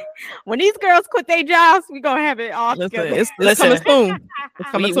 When these girls quit their jobs, we gonna have it all together. It's coming soon. It's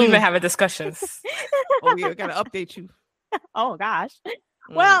coming soon. We've been having discussions. Oh, yeah, we gotta update you. Oh gosh.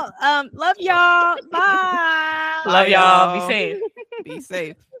 Well, love y'all. Bye. Love y'all. Be safe. Be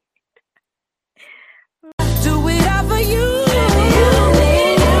safe. Do it all for you.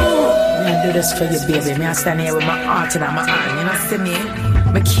 I do this for you, baby. Me I stand here with my heart in my hand. See me?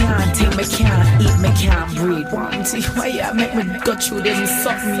 Me can't think, me can't eat, me can't breathe. Want to why you make me go through this and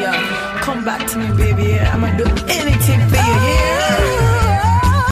suck me up. Come back to me, baby. I'ma do anything for you, yeah.